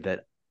so good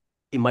that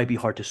it might be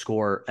hard to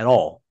score at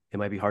all. It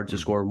might be hard to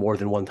score more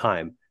than one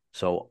time.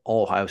 So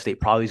all Ohio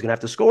State probably is going to have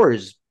to score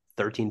is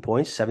 13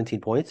 points,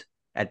 17 points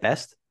at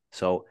best.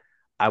 So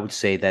I would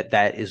say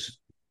that is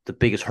the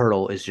biggest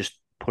hurdle, is just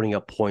putting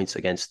up points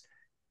against,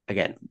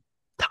 again,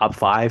 top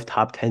 5,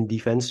 top 10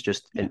 defense,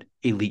 just an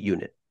elite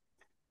unit.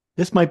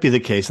 This might be the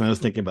case, and I was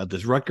thinking about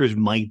this. Rutgers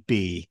might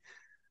be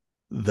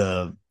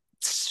the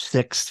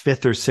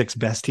 5th or 6th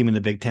best team in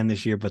the Big Ten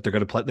this year, but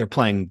they're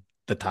playing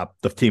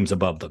the teams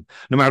above them.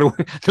 No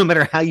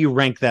matter how you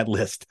rank that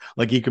list,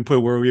 like you can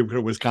put where we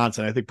put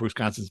Wisconsin. I think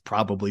Wisconsin's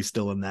probably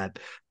still in that.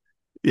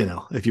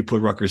 If you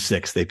put Rutgers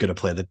 6, they could have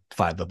played the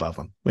 5 above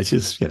them, which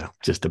is,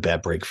 just a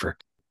bad break for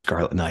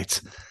Scarlet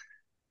Knights.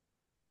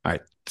 All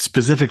right.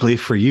 Specifically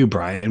for you,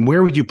 Brian,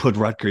 where would you put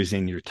Rutgers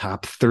in your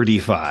top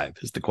 35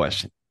 is the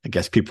question. I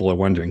guess people are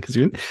wondering because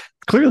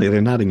clearly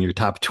they're not in your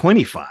top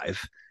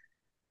 25.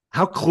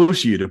 How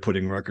close are you to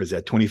putting Rutgers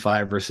at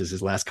 25 versus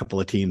his last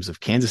couple of teams of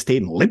Kansas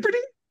State and Liberty?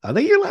 Are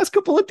they your last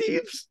couple of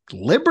teams?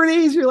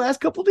 Liberty's your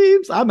last couple of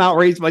teams? I'm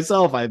outraged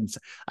myself.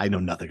 I know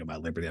nothing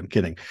about Liberty. I'm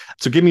kidding.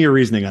 So give me your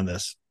reasoning on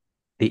this.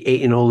 The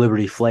 8-0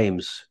 Liberty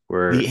Flames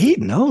were the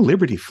 8-0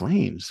 Liberty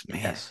Flames,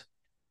 man. Yes.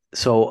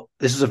 So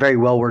this is a very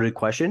well-worded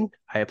question.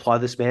 I applaud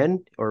this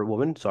man or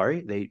woman.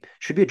 Sorry, they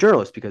should be a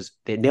journalist because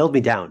they nailed me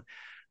down.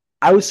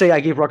 I would say I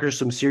gave Rutgers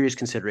some serious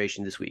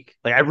consideration this week.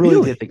 Like, I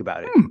really did think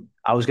about it.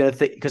 I was going to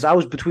think, because I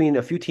was between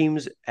a few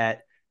teams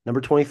at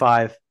number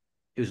 25.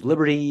 It was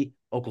Liberty,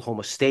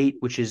 Oklahoma State,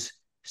 which is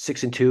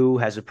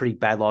 6-2, has a pretty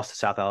bad loss to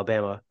South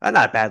Alabama.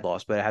 Not a bad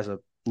loss, but it has a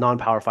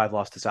non-Power 5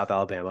 loss to South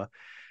Alabama.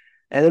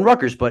 And then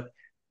Rutgers. But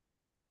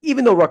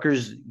even though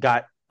Rutgers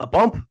got a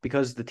bump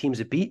because the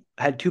teams it beat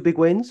had 2 big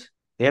wins,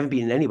 they haven't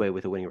beaten anybody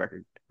with a winning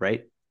record,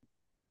 right?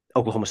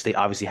 Oklahoma State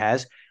obviously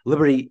has.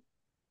 Liberty,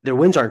 their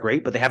wins aren't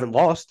great, but they haven't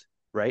lost,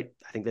 right?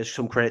 I think there's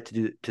some credit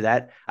to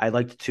that. I'd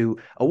like to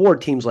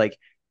award teams like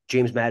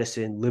James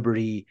Madison,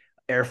 Liberty,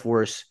 Air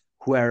Force,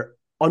 who are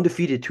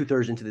undefeated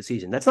 2/3 into the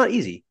season. That's not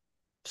easy.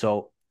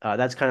 So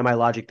that's kind of my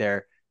logic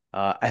there.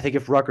 I think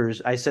if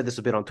Rutgers, I said this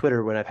a bit on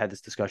Twitter when I've had this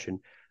discussion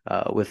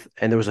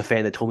and there was a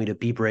fan that told me to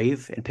be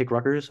brave and pick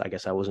Rutgers. I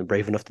guess I wasn't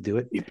brave enough to do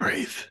it. Be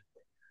brave.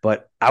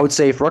 But I would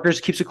say if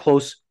Rutgers keeps it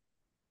close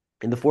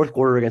in the 4th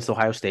quarter against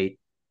Ohio State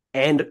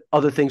and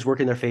other things work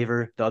in their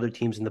favor, the other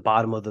teams in the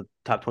bottom of the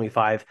top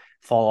 25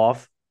 fall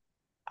off,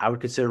 I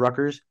would consider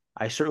Rutgers.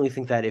 I certainly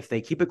think that if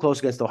they keep it close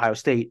against Ohio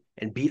State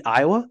and beat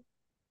Iowa,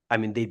 I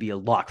mean, they'd be a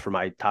lock for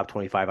my top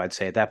 25, I'd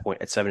say, at that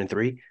point at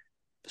 7-3.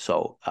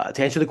 So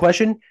to answer the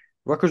question,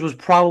 Rutgers was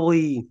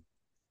probably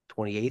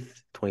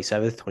 28th,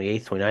 27th,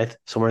 28th, 29th,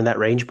 somewhere in that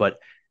range. But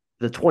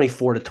the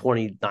 24 to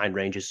 29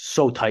 range is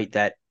so tight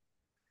that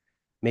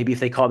maybe if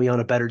they caught me on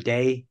a better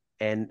day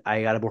and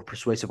I got a more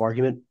persuasive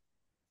argument,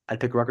 I'd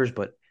pick Rutgers.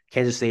 But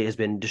Kansas State has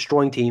been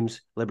destroying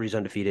teams. Liberty's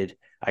undefeated.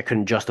 I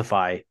couldn't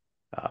justify.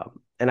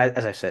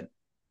 As I said,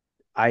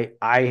 I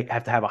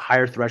have to have a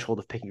higher threshold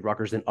of picking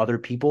Rutgers than other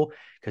people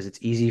because it's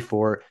easy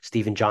for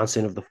Stephen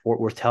Johnson of the Fort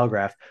Worth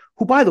Telegraph,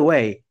 who, by the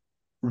way,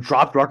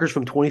 dropped Rutgers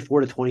from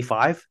 24 to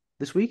 25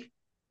 this week.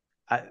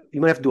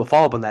 You might have to do a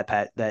follow up on that,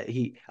 Pat. I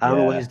don't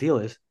know what his deal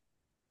is,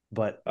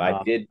 but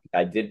I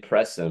did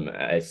press him.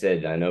 I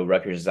said, I know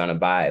Rutgers is on a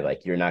bye.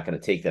 Like, you're not going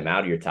to take them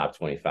out of your top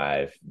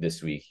 25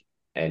 this week.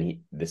 And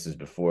this is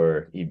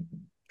before he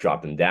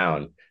dropped them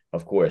down,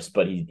 of course.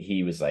 But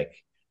he was like,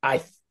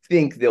 I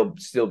think they'll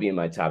still be in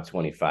my top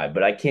 25,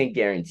 but I can't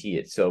guarantee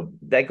it. So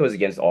that goes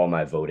against all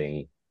my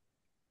voting.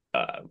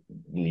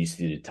 Used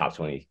to do the top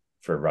 20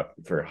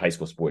 for high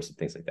school sports and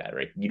things like that,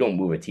 right? You don't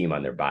move a team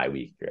on their bye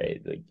week,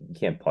 right? Like, you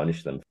can't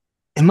punish them.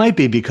 It might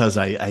be because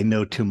I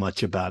know too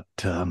much about.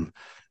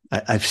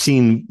 I've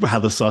seen how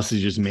the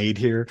sausage is made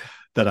here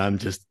that I'm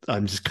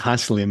just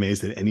constantly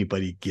amazed that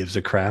anybody gives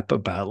a crap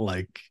about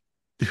like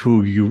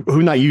who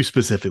not you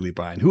specifically,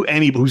 Brian, who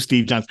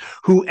Steve Johnson,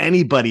 who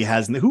anybody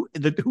has, who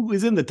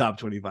is in the top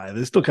 25.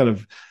 It's still kind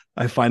of,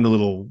 I find a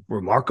little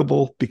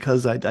remarkable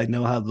because I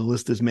know how the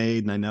list is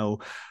made and I know,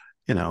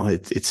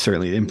 it's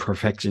certainly an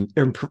imperfect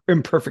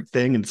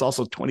thing. And it's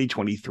also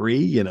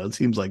 2023, it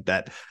seems like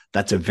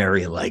that's a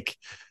very like,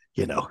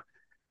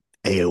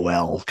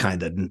 AOL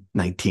kind of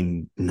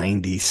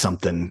 1990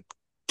 something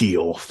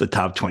deal, the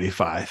top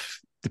 25.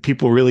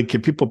 People really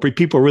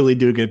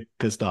do get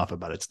pissed off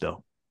about it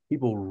still.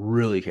 People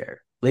really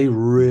care. They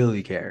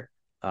really care.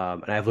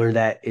 And I've learned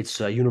that it's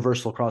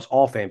universal across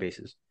all fan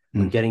bases.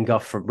 I'm getting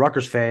guff from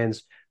Rutgers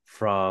fans,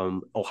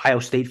 from Ohio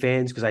State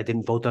fans, because I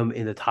didn't vote them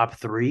in the top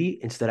 3.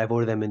 Instead, I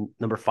voted them in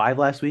number 5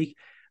 last week.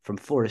 From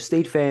Florida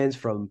State fans,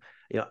 from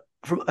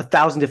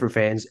 1,000 different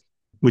fans.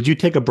 Would you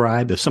take a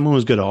bribe if someone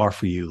was going to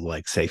offer you,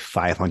 like, say,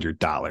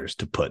 $500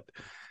 to put,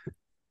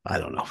 I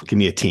don't know, give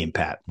me a team,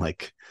 Pat,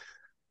 like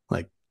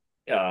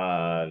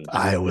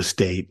Iowa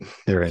State,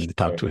 they're in the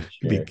top 20.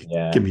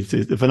 Yeah. Give me,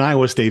 if an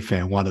Iowa State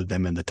fan wanted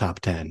them in the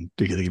top 10,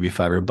 they're going to give you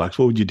 $500. What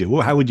would you do?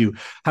 Well, how would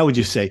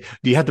you say?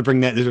 Do you have to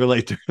bring that? Is there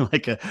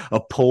like a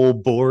poll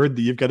board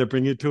that you've got to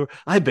bring it to?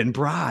 I've been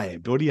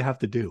bribed. What do you have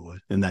to do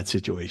in that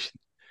situation?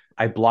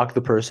 I block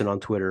the person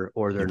on Twitter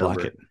or their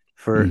number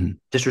for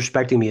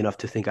disrespecting me enough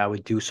to think I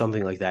would do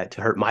something like that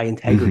to hurt my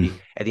integrity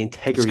and the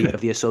integrity of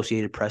the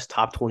Associated Press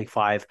top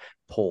 25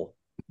 poll.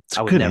 It's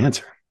a good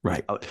answer.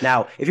 Right.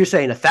 Now, if you're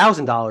saying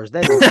 $1,000,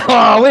 then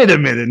oh, wait a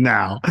minute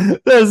now.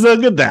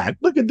 Look at that.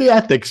 Look at the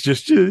ethics.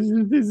 Just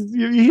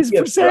he's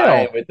for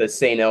sale with the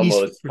St.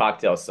 Elmo's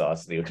cocktail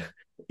sauce, dude.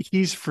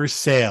 He's for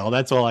sale.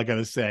 That's all I got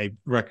to say,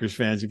 Rutgers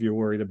fans. If you're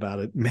worried about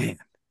it, man,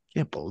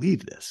 can't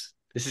believe this.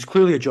 This is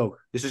clearly a joke.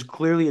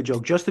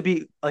 Just to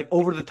be like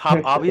over the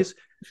top obvious.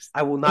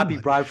 I will not be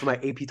bribed for my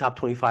AP top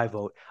 25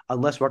 vote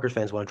unless Rutgers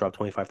fans want to drop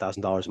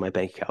 $25,000 in my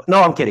bank account.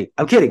 No, I'm kidding.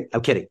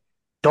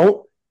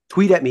 Don't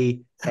tweet at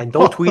me and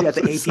don't tweet at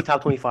the AP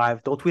top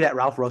 25. Don't tweet at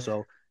Ralph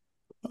Rosso.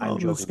 All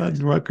of a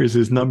sudden, Rutgers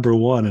is number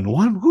 1, and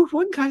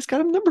one guy's got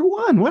him number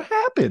 1. What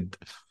happened?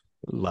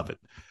 Love it.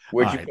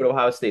 Where'd you put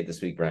Ohio State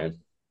this week, Brian?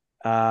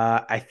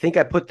 I think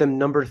I put them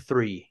number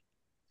 3.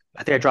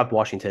 I think I dropped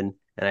Washington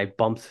and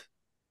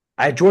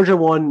I had Georgia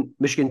 1,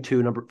 Michigan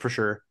 2, number for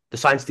sure. The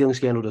sign stealing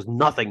scandal does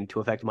nothing to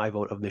affect my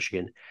vote of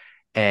Michigan.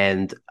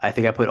 And I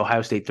think I put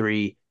Ohio State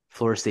 3,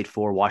 Florida State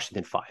 4,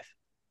 Washington 5.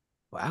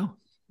 Wow.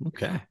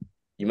 Okay.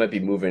 You might be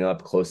moving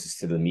up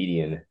closest to the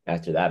median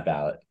after that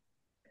ballot.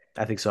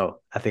 I think so.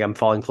 I think I'm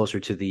falling closer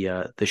to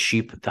the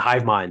sheep, the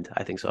hive mind.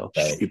 I think so.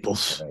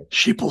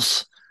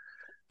 Sheeples.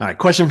 All right.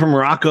 Question from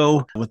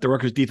Morocco. With the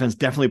Rutgers defense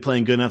definitely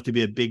playing good enough to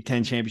be a Big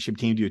Ten championship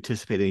team, do you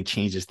anticipate any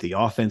changes to the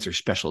offense or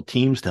special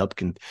teams to help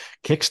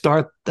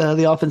kickstart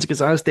the offense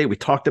against Iowa State? We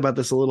talked about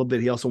this a little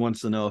bit. He also wants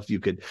to know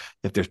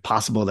if there's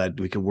possible that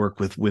we could work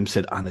with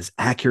Wimsatt on his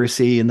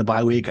accuracy in the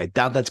bye week. I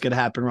doubt that's going to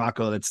happen,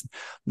 Rocco. That's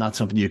not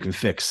something you can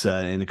fix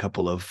in a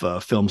couple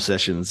of film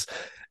sessions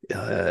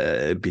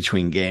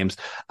between games.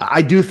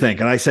 I do think,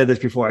 and I said this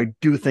before, I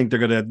do think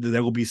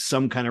there will be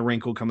some kind of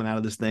wrinkle coming out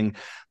of this thing.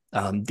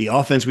 The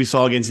offense we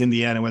saw against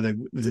Indiana, whether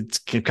it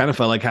kind of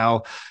felt like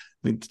how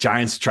the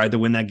Giants tried to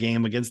win that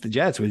game against the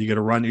Jets, where you got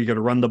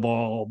to run the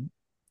ball,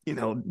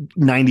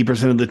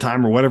 90% of the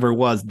time or whatever it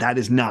was. That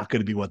is not going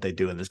to be what they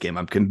do in this game.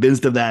 I'm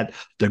convinced of that.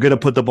 They're going to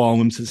put the ball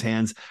in Wimsatt's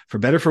hands, for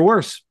better, for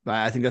worse.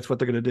 I think that's what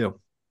they're going to do.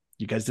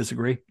 You guys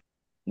disagree?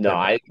 No,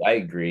 I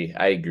agree.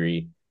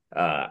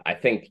 I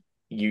think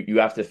you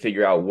have to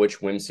figure out which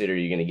Wimsatt are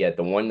you going to get.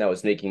 The one that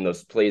was making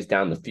those plays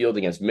down the field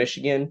against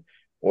Michigan,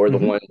 or the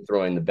one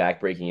throwing the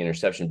back-breaking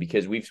interception,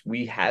 because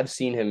we have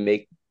seen him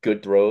make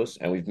good throws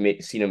and we've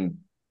seen him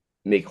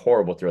make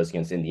horrible throws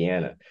against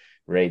Indiana,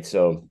 right?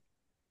 So,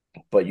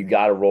 but you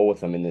got to roll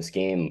with him in this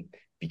game.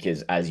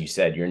 because, as you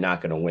said, you're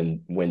not going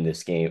to win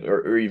this game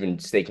or even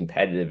stay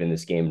competitive in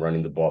this game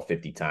running the ball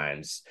 50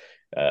 times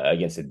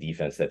against a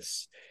defense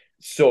that's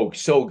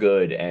so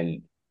good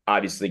and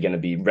obviously going to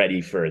be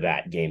ready for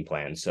that game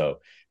plan. So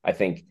I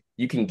think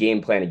you can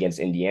game plan against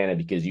Indiana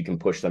because you can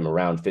push them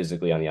around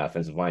physically on the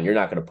offensive line. You're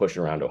not going to push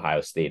around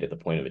Ohio State at the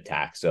point of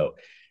attack. So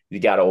you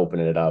got to open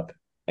it up,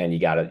 and you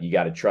got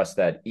to trust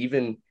that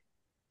even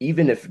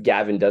if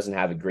Gavin doesn't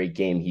have a great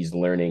game, he's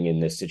learning in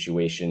this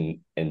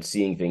situation and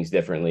seeing things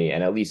differently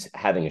and at least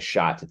having a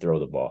shot to throw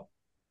the ball.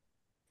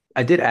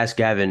 I did ask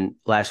Gavin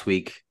last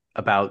week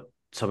about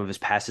some of his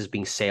passes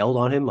being sailed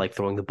on him, like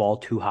throwing the ball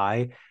too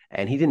high.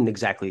 And he didn't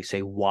exactly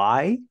say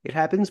why it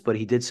happens, but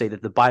he did say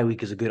that the bye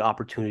week is a good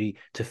opportunity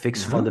to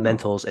fix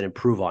fundamentals and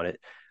improve on it.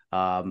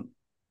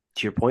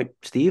 To your point,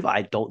 Steve,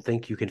 I don't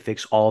think you can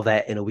fix all of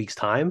that in a week's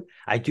time.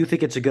 I do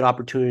think it's a good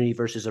opportunity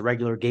versus a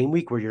regular game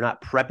week where you're not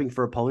prepping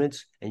for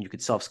opponents and you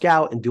could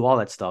self-scout and do all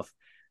that stuff.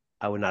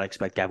 I would not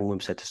expect Gavin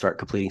Wimsatt to start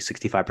completing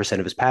 65%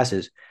 of his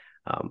passes,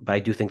 but I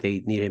do think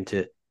they need him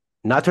to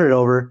not turn it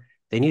over.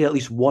 They need at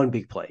least one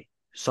big play,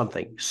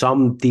 something,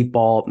 some deep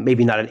ball,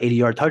 maybe not an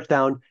 80-yard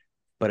touchdown,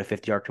 but a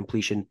 50-yard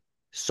completion,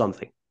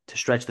 something to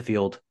stretch the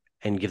field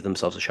and give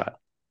themselves a shot.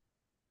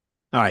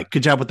 All right.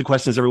 Good job with the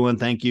questions, everyone.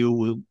 Thank you.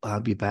 We'll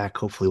be back.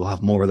 Hopefully we'll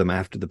have more of them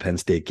after the Penn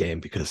State game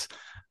because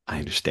I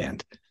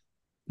understand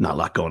not a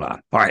lot going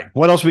on. All right.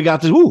 What else we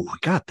got? We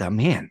got that,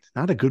 man.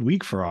 Not a good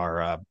week for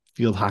our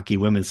field hockey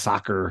women's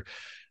soccer.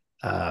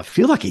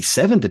 Field hockey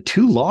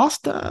 7-2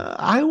 lost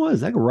Iowa. Is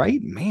that right?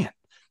 Man,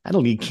 I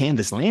don't need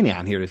Candace Lanny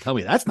on here to tell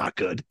me that's not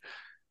good.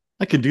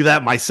 I can do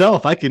that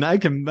myself. I can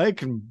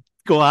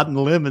go out on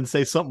a limb and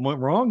say something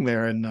went wrong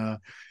there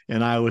in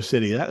Iowa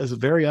City. That was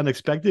very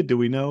unexpected. Do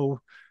we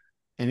know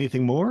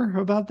anything more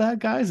about that,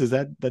 guys? Is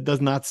that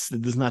does not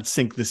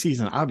sink the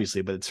season,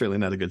 obviously, but it's certainly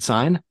not a good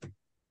sign.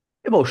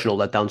 Emotional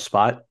letdown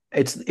spot.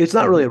 It's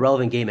not really a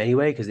relevant game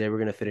anyway because they were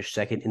going to finish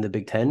second in the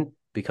Big Ten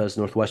because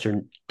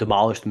Northwestern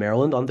demolished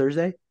Maryland on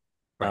Thursday.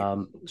 Right.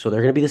 So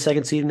they're going to be the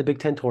second seed in the Big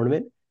Ten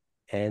tournament,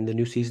 and the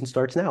new season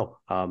starts now.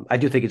 I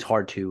do think it's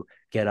hard to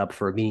get up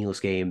for a meaningless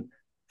game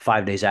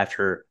 5 days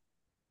after.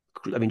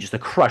 I mean, just a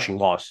crushing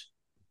loss.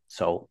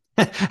 So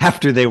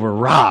after they were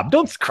robbed,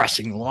 don't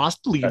crushing loss.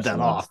 Leave that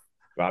off.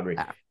 Robbery.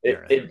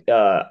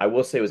 I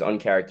will say it was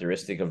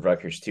uncharacteristic of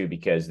Rutgers too,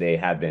 because they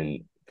have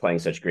been playing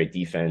such great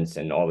defense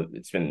and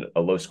it's been a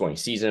low scoring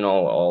season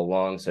all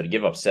along. So to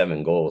give up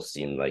 7 goals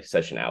seemed like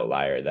such an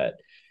outlier that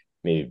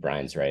maybe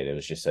Brian's right. It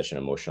was just such an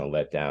emotional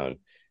letdown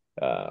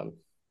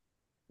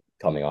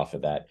coming off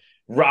of that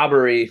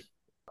robbery.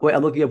 Wait,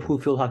 I'm looking up who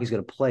field hockey is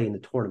going to play in the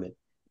tournament.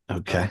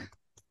 Okay.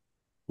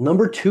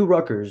 Number 2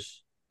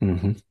 Rutgers,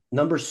 mm-hmm.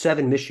 Number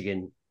 7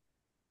 Michigan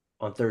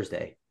on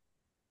Thursday.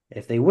 And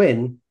if they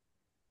win,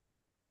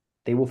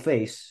 they will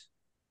face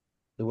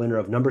the winner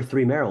of number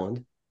 3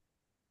 Maryland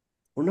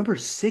or number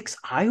 6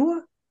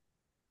 Iowa.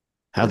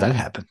 How'd that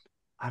happen?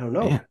 I don't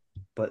know. Man.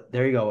 But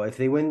there you go. If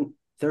they win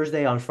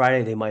Thursday, on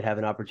Friday, they might have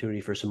an opportunity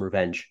for some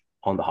revenge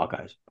on the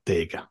Hawkeyes. There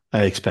you go.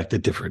 I expect a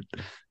different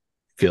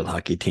field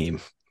hockey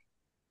team.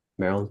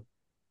 Maryland?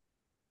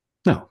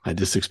 No, I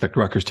just expect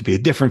Rutgers to be a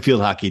different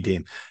field hockey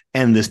team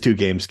and this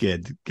 2-game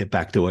skid get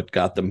back to what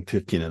got them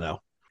 15-0.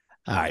 All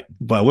right.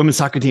 But women's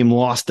soccer team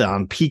lost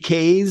on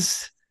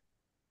PKs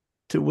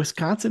to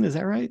Wisconsin. Is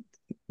that right?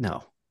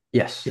 No.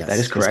 Yes, that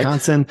is correct.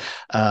 Wisconsin,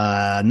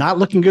 not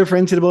looking good for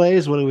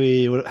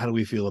NCAAs. How do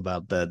we feel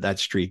about that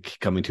streak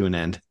coming to an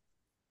end?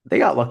 They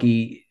got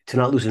lucky to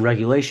not lose in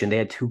regulation. They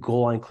had 2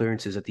 goal line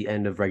clearances at the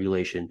end of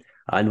regulation.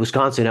 And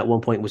Wisconsin at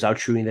one point was out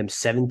shooting them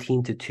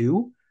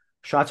 17-2.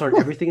 Shots aren't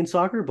everything in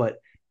soccer, but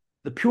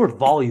the pure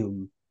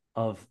volume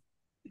of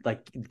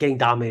like getting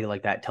dominated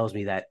like that tells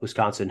me that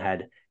Wisconsin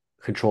had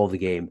control of the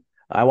game.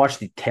 I watched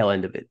the tail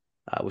end of it.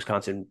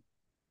 Wisconsin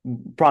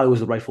probably was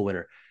the rightful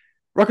winner.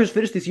 Rutgers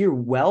finished this year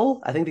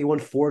well. I think they won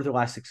 4 of their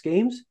last 6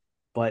 games,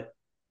 but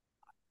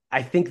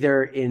I think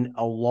they're in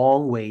a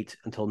long wait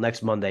until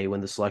next Monday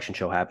when the selection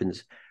show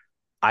happens.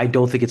 I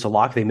don't think it's a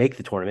lock. They make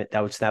the tournament.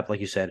 That would snap,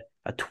 like you said,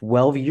 a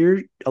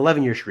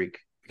 11-year streak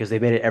because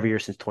they've made it every year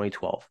since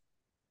 2012.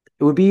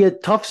 It would be a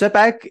tough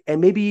setback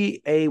and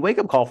maybe a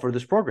wake-up call for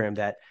this program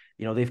that,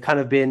 they've kind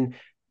of been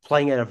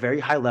playing at a very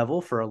high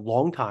level for a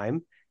long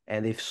time,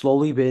 and they've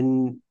slowly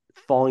been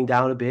falling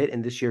down a bit,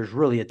 and this year is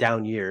really a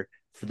down year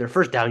for their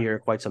first down year in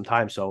quite some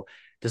time. So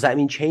does that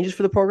mean changes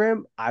for the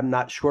program? I'm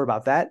not sure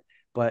about that,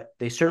 but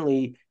they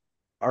certainly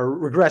are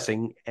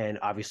regressing, and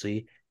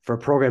obviously for a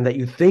program that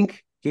you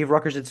think gave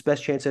Rutgers its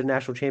best chance at a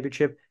national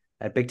championship,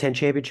 at Big Ten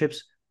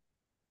championships,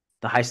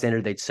 the high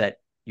standard they'd set,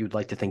 you'd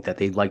like to think that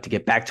they'd like to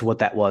get back to what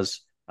that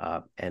was.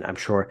 And I'm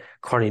sure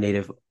Kearney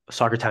native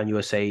Soccertown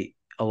USA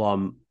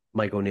alum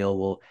Mike O'Neill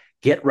will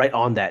get right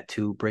on that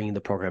to bringing the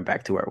program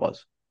back to where it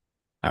was.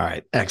 All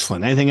right.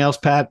 Excellent. Anything else,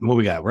 Pat? What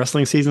we got?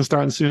 Wrestling season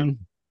starting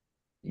soon?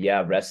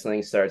 Yeah,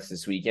 wrestling starts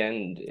this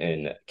weekend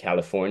in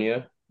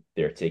California.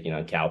 They're taking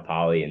on Cal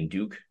Poly and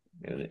Duke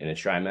in a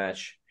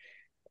tri-match.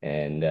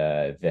 And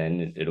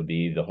then it'll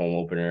be the home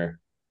opener.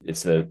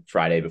 It's the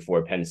Friday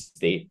before Penn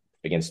State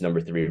against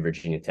number 3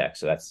 Virginia Tech.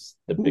 So that's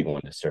the big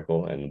one to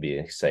circle, and it'll be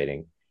an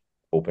exciting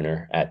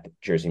opener at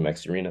Jersey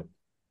Mike's Arena.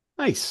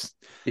 Nice.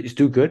 Is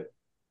Duke good?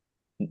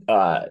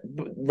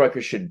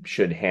 Rutgers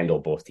should handle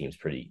both teams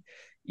pretty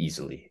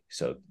easily.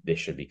 So they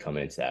should be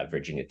coming into that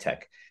Virginia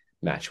Tech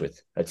match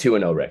with a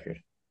 2-0 record.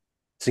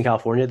 It's in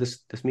California, this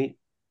meet?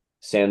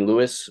 San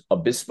Luis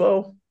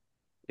Obispo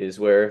is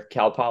where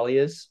Cal Poly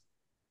is.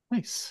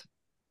 Nice.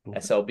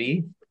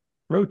 SLB.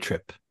 Road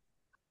trip.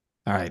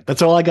 All right.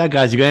 That's all I got,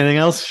 guys. You got anything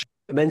else?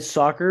 Men's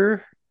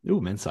soccer.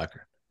 Ooh, men's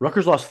soccer.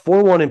 Rutgers lost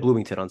 4-1 in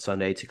Bloomington on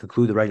Sunday to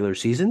conclude the regular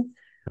season.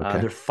 Okay.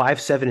 They're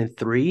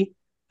 5-7-3.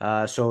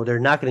 So they're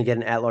not going to get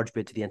an at-large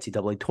bid to the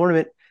NCAA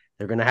tournament.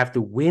 They're going to have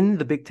to win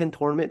the Big Ten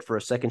tournament for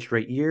a second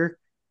straight year.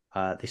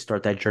 They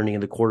start that journey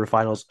in the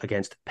quarterfinals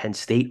against Penn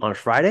State on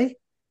Friday.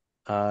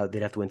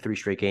 They'd have to win 3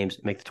 straight games,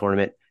 make the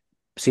tournament.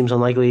 Seems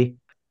unlikely.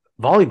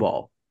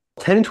 Volleyball,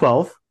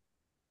 10-12.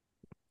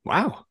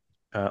 Wow.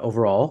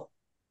 Overall.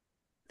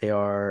 They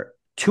are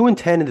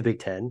 2-10 in the Big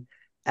Ten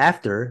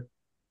after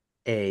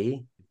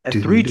a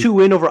 3-2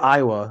 win over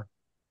Iowa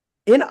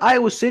in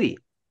Iowa City.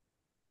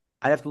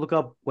 I'd have to look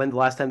up when the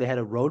last time they had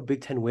a road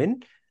Big Ten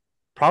win.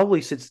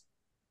 Probably since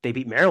they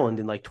beat Maryland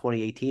in like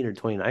 2018 or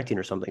 2019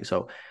 or something.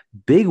 So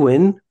big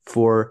win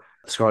for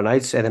the Scarlet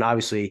Knights. And then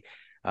obviously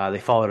they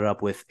followed it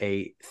up with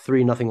a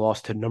 3-0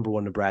 loss to number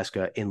 1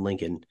 Nebraska in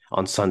Lincoln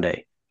on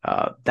Sunday.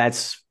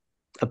 That's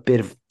a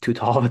bit of too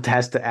tall of a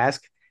task to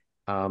ask.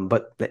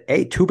 But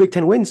 2 Big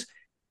Ten wins,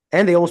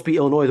 and they almost beat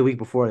Illinois the week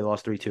before. They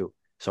lost 3-2.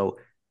 So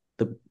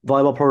the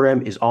volleyball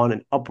program is on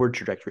an upward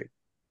trajectory.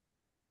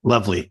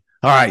 Lovely.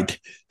 All right.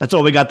 That's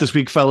all we got this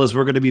week, fellas.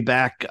 We're going to be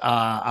back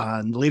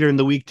on later in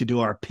the week to do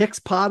our Picks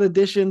Pod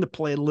edition, to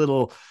play a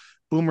little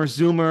Boomer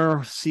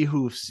Zoomer, see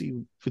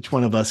which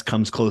one of us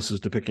comes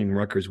closest to picking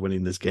Rutgers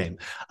winning this game.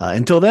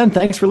 Until then,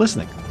 thanks for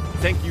listening.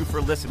 Thank you for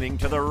listening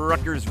to the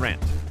Rutgers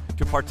Rant.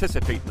 To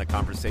participate in the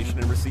conversation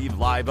and receive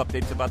live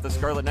updates about the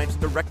Scarlet Knights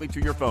directly to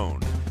your phone,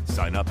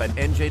 sign up at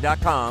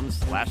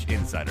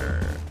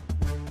nj.com/insider.